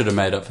 That should have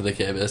made up for the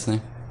Care Bears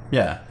thing.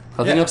 Yeah.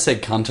 I think I've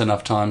said cunt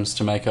enough times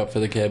to make up for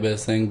the Care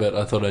Bears thing, but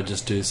I thought I'd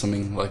just do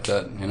something like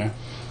that, you know?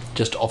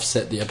 Just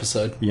offset the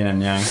episode. Yin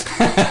and yang.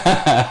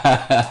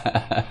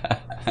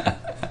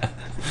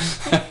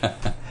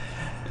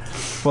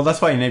 Well,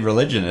 that's why you need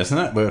religion, isn't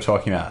it? We were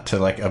talking about, to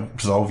like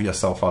absolve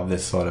yourself of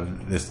this sort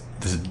of this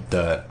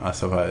dirt, I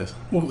suppose.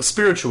 Well,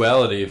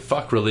 spirituality,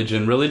 fuck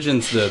religion.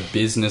 Religion's the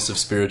business of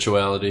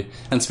spirituality,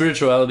 and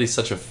spirituality is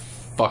such a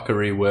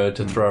fuckery word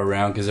to throw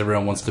around because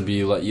everyone wants to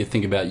be like, you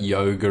think about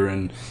yoga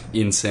and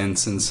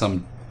incense and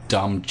some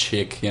dumb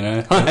chick, you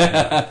know.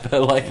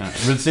 But like,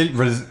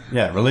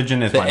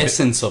 religion is the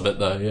essence of it,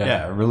 though.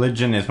 Yeah,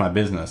 religion is my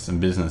business, and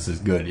business is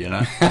good, you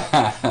know.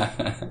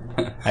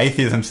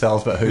 Atheism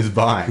sells, but who's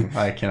buying?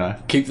 Like, you know,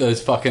 keep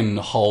those fucking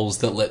holes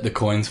that let the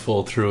coins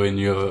fall through in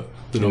your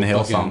little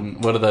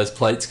fucking, what are those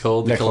plates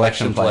called? The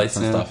collection plates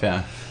and stuff.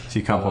 Yeah, so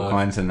you can't put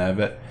coins in there,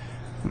 but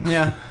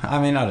yeah,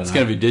 I mean, I don't know. It's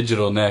going to be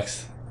digital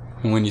next,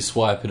 and when you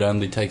swipe, it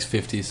only takes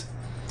 50s.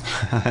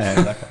 Yeah,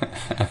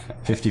 exactly.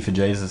 50 for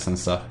Jesus and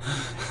stuff.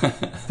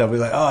 They'll be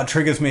like, oh, it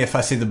triggers me if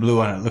I see the blue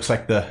one. It looks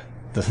like the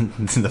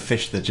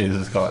fish that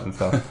Jesus got and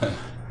stuff.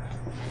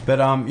 But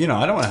you know,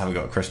 I don't want to have a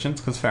go at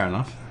Christians, because fair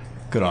enough,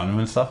 good on them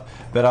and stuff.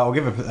 But I'll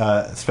give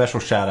a special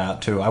shout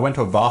out to, I went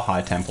to a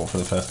Baha'i temple for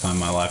the first time in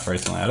my life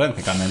recently. I don't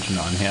think I mentioned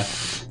it on here,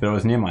 but it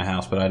was near my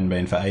house, but I hadn't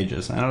been for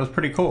ages, and it was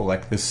pretty cool.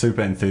 Like, this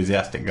super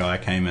enthusiastic guy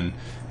came and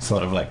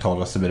sort of like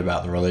told us a bit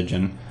about the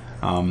religion.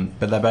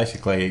 But they're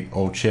basically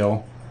all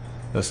chill.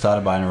 It was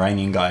started by an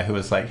Iranian guy who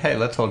was like, hey,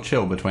 let's all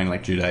chill between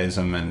like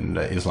Judaism and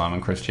Islam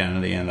and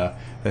Christianity, and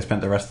they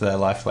spent the rest of their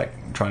life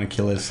like trying to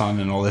kill his son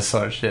and all this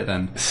sort of shit.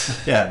 And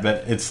yeah,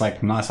 but it's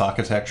like nice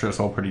architecture, it's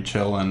all pretty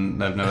chill,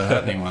 and they've never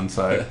hurt anyone,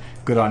 so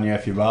good on you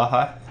if you're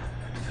Baha'i.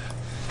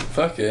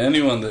 Fuck it,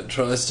 anyone that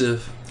tries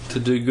to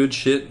do good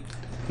shit,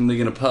 and they're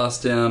going to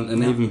pass down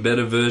an even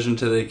better version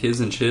to their kids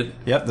and shit.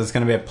 Yep, there's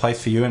going to be a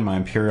place for you in my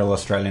Imperial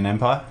Australian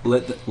Empire.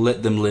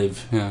 Let them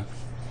live, yeah.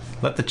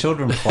 Let the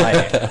children play.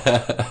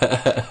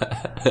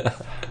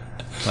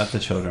 Let the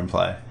children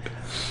play.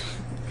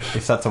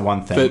 If that's a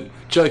one thing. But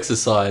jokes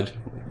aside,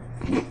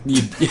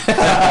 you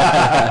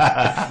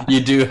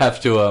do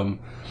have to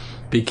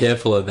be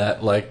careful of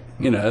that. Like,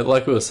 you know,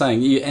 like we were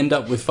saying, you end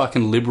up with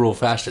fucking liberal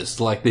fascists,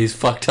 like these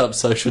fucked up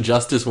social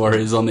justice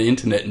warriors on the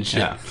internet and shit.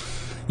 Yeah.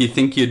 You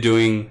think you're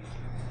doing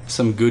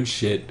some good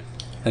shit,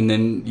 and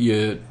then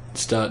you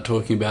start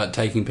talking about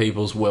taking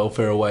people's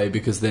welfare away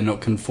because they're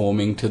not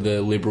conforming to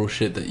the liberal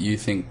shit that you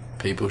think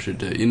people should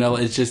do. You know,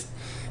 it's just,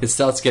 it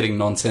starts getting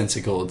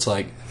nonsensical. It's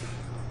like,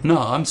 no,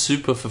 I'm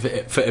super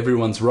for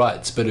everyone's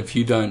rights, but if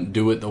you don't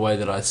do it the way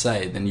that I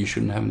say, then you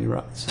shouldn't have any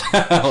rights.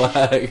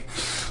 Like,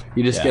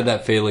 you just get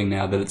that feeling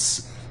now that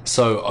it's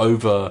so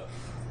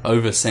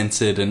over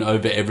censored and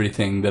over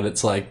everything that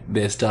it's like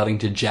they're starting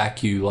to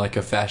jack you like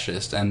a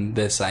fascist, and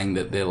they're saying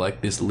that they're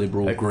like this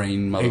liberal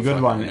green motherfucker. A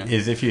good one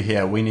is if you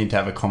hear, we need to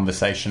have a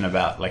conversation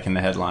about, like in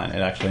the headline, it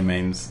actually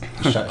means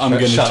I'm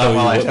going to tell you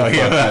what the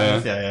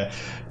fuck. Yeah.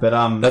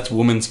 But that's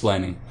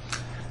womansplaining.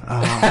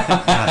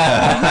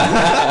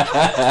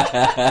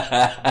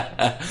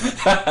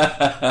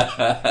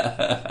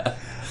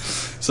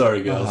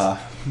 Sorry, girls.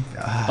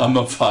 I'm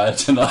on fire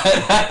tonight.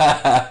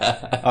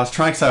 I was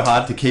trying so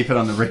hard to keep it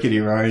on the rickety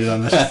road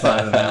on the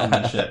side of the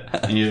mountain and shit,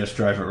 and you just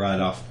drove it right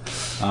off.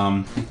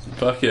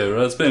 Fuck yeah,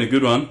 right? It's been a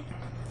good one.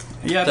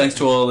 Yeah. Thanks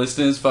to all our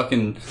listeners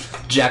fucking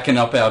jacking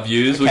up our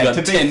views. We got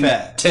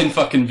 10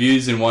 fucking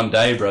views in one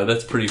day, bro.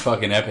 That's pretty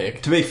fucking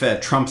epic. To be fair,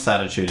 Trump's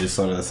attitude is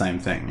sort of the same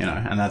thing, you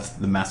know, and that's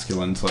the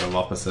masculine sort of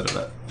opposite of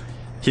it.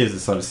 His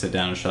is sort of sit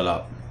down and shut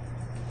up.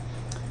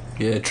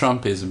 Yeah,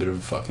 Trump is a bit of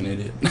a fucking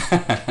idiot.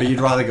 But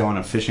you'd rather go on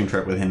a fishing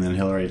trip with him than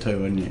Hillary too,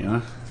 wouldn't you, you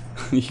know?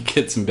 You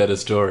get some better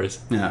stories.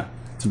 Yeah,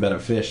 some better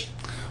fish.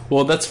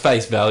 Well, that's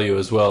face value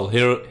as well.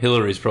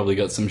 Hillary's probably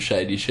got some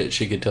shady shit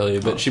she could tell you,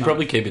 but she'd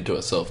probably keep it to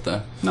herself,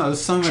 though. No, there's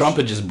so much... Trump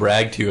would just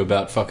brag to you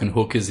about fucking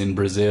hookers in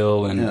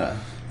Brazil and,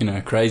 you know,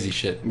 crazy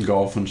shit.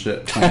 Golf and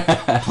shit.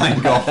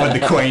 Playing golf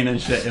with the Queen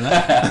and shit, you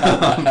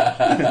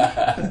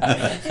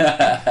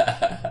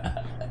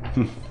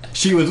know?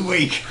 She was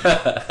weak.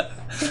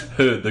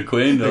 Who, the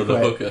Queen or the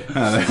hooker?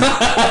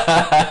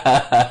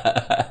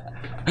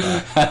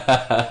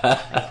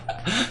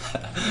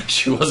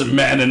 She wasn't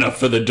man enough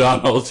for the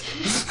Donald.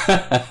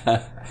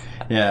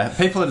 Yeah,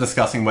 people are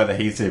discussing whether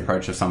he's the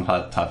approach of some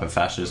type of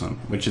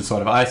fascism, which is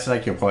sort of... I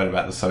take your point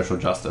about the social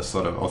justice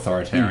sort of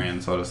authoritarian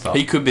sort of stuff.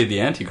 He could be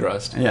the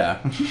Antichrist. Yeah.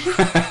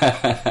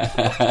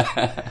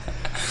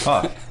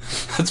 Fuck.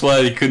 That's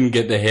why he couldn't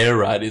get the hair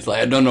right. He's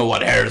like, I don't know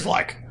what hair is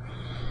like.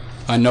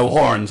 I know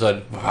horns.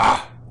 We'll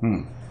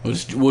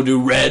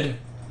do red.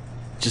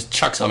 Just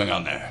chuck something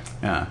on there.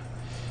 Yeah.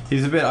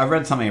 He's a bit... I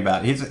read something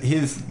about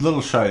his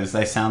little shows.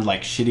 They sound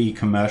like shitty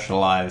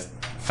commercialized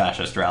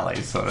fascist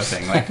rallies sort of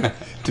thing. Like,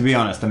 to be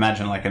honest,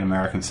 imagine like an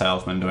American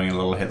salesman doing a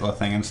little Hitler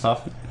thing and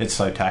stuff. It's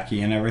so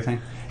tacky and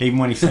everything. Even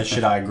when he says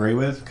shit I agree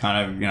with,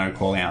 kind of, you know,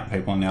 calling out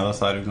people on the other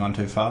side who've gone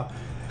too far.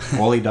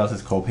 All he does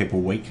is call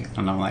people weak,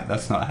 and I'm like,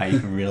 that's not how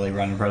you can really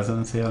run a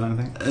presidency, I don't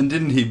think. And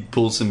didn't he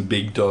pull some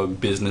big dog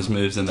business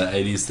moves in the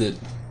 80s that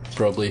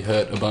probably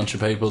hurt a bunch of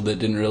people that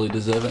didn't really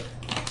deserve it?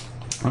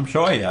 I'm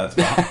sure he has.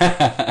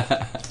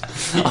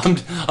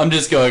 I'm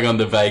just going on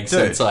the vague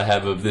sense I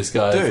have of this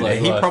guy's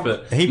life,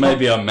 but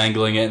maybe I'm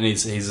mangling it, and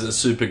he's a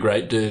super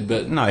great dude,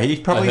 but no, he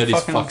probably I heard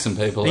he's fucked some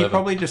people. He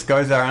probably just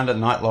goes around at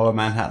night, lower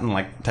Manhattan,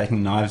 like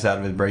taking knives out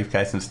of his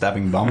briefcase and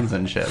stabbing bums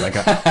and shit. Like,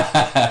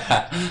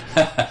 I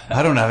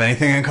don't have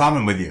anything in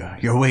common with you.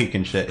 You're weak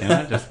and shit, you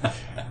know.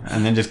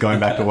 And then just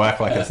going back to work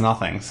like it's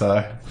nothing.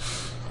 So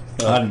I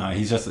don't know.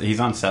 He's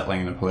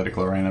unsettling in the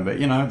political arena, but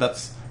you know,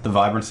 that's the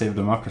vibrancy of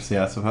democracy,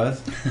 I suppose.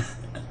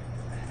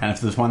 And if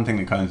there's one thing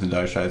that Cones and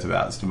Doe show's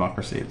about, it's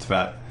democracy. It's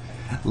about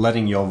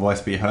letting your voice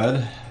be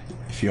heard,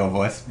 if your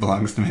voice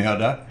belongs to me or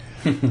Doe.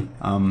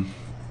 And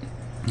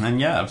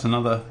yeah, it was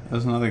another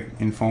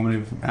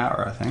informative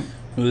hour, I think.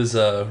 As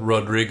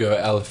Rodrigo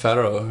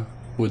Alfaro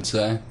would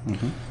say,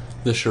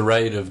 the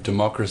charade of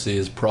democracy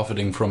is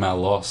profiting from our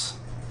loss.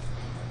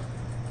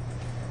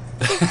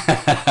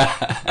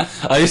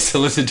 I used to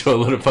listen to a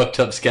lot of fucked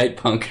up skate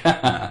punk. Don't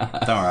worry,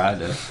 I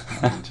do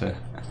too.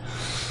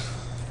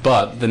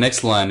 But the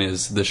next line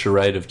is, the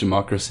charade of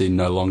democracy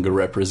no longer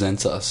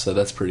represents us, so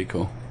that's pretty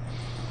cool.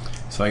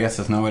 So I guess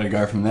there's nowhere to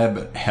go from there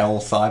but hell,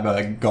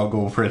 cyber,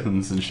 goggle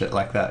prisons and shit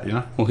like that, you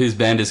know? Well, his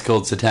band is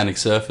called Satanic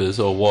Surfers,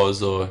 or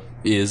was, or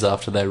is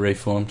after they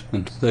reformed.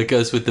 And that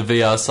goes with the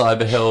VR,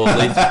 cyber, hell,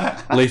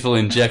 lethal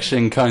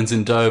injection, Cones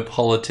and Doe,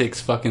 politics,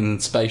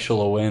 fucking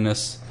spatial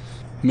awareness.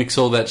 Mix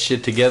all that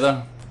shit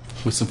together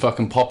with some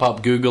fucking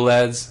pop-up Google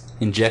ads,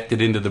 inject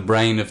it into the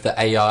brain of the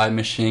AI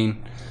machine,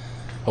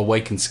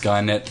 awaken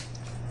Skynet,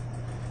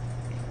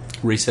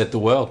 reset the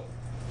world.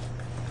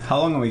 How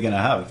long are we going to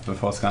have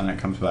before Skynet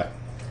comes back?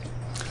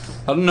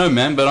 I don't know,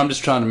 man, but I'm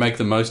just trying to make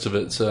the most of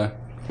it. So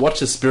watch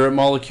The Spirit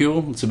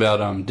Molecule. It's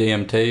about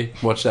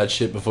DMT. Watch that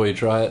shit before you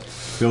try it.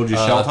 Build your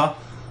shelter.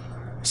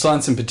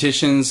 Sign some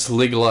petitions.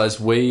 Legalize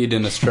weed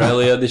in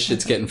Australia. This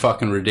shit's getting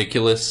fucking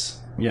ridiculous.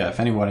 Yeah, if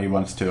anybody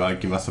wants to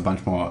give us a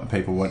bunch more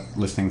people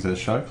listening to the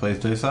show, please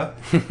do so.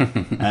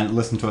 And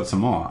listen to it some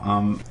more.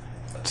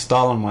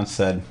 Stalin once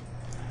said,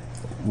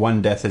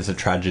 "One death is a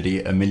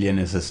tragedy, a million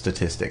is a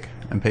statistic."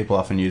 And people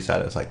often use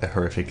that as like the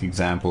horrific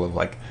example of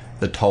like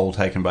the toll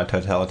taken by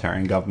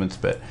totalitarian governments.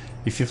 But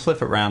if you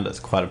flip it around, it's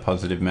quite a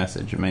positive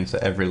message. It means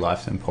that every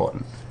life's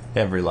important.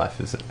 Every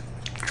life is a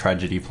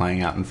tragedy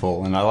playing out in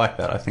full. And I like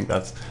that. I think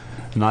that's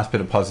a nice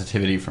bit of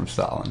positivity from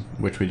Stalin,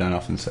 which we don't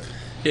often see.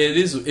 Yeah,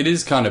 it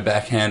is kind of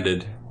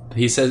backhanded.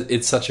 He says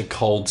it's such a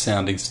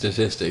cold-sounding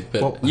statistic,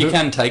 but you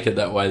can take it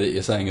that way that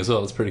you're saying as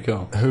well. It's pretty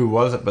cool. Who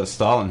was it but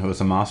Stalin, who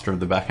was a master of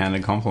the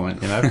backhanded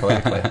compliment, you know,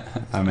 politically?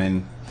 I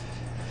mean...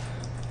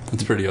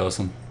 It's pretty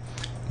awesome.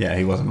 Yeah,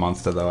 he was a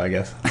monster, though, I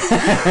guess.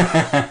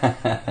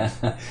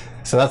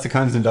 So that's the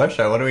Cones and Doe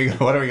show. What do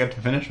we got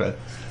to finish with?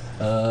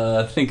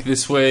 I think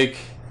this week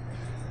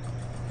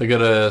I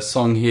got a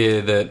song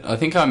here that I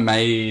think I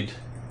made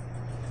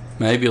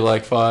maybe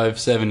like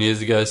 5-7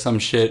 years ago, some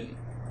shit,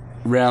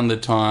 around the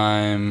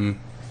time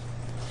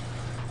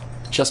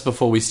just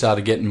before we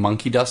started getting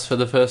monkey dust for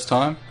the first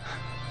time.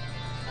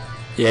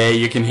 Yeah,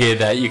 you can hear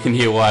that. You can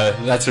hear why.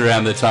 That's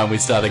around the time we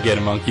started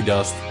getting monkey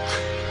dust.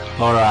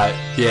 Alright,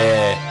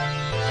 yeah.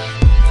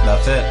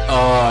 That's it.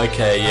 Oh,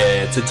 okay,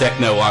 yeah, it's a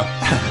techno one.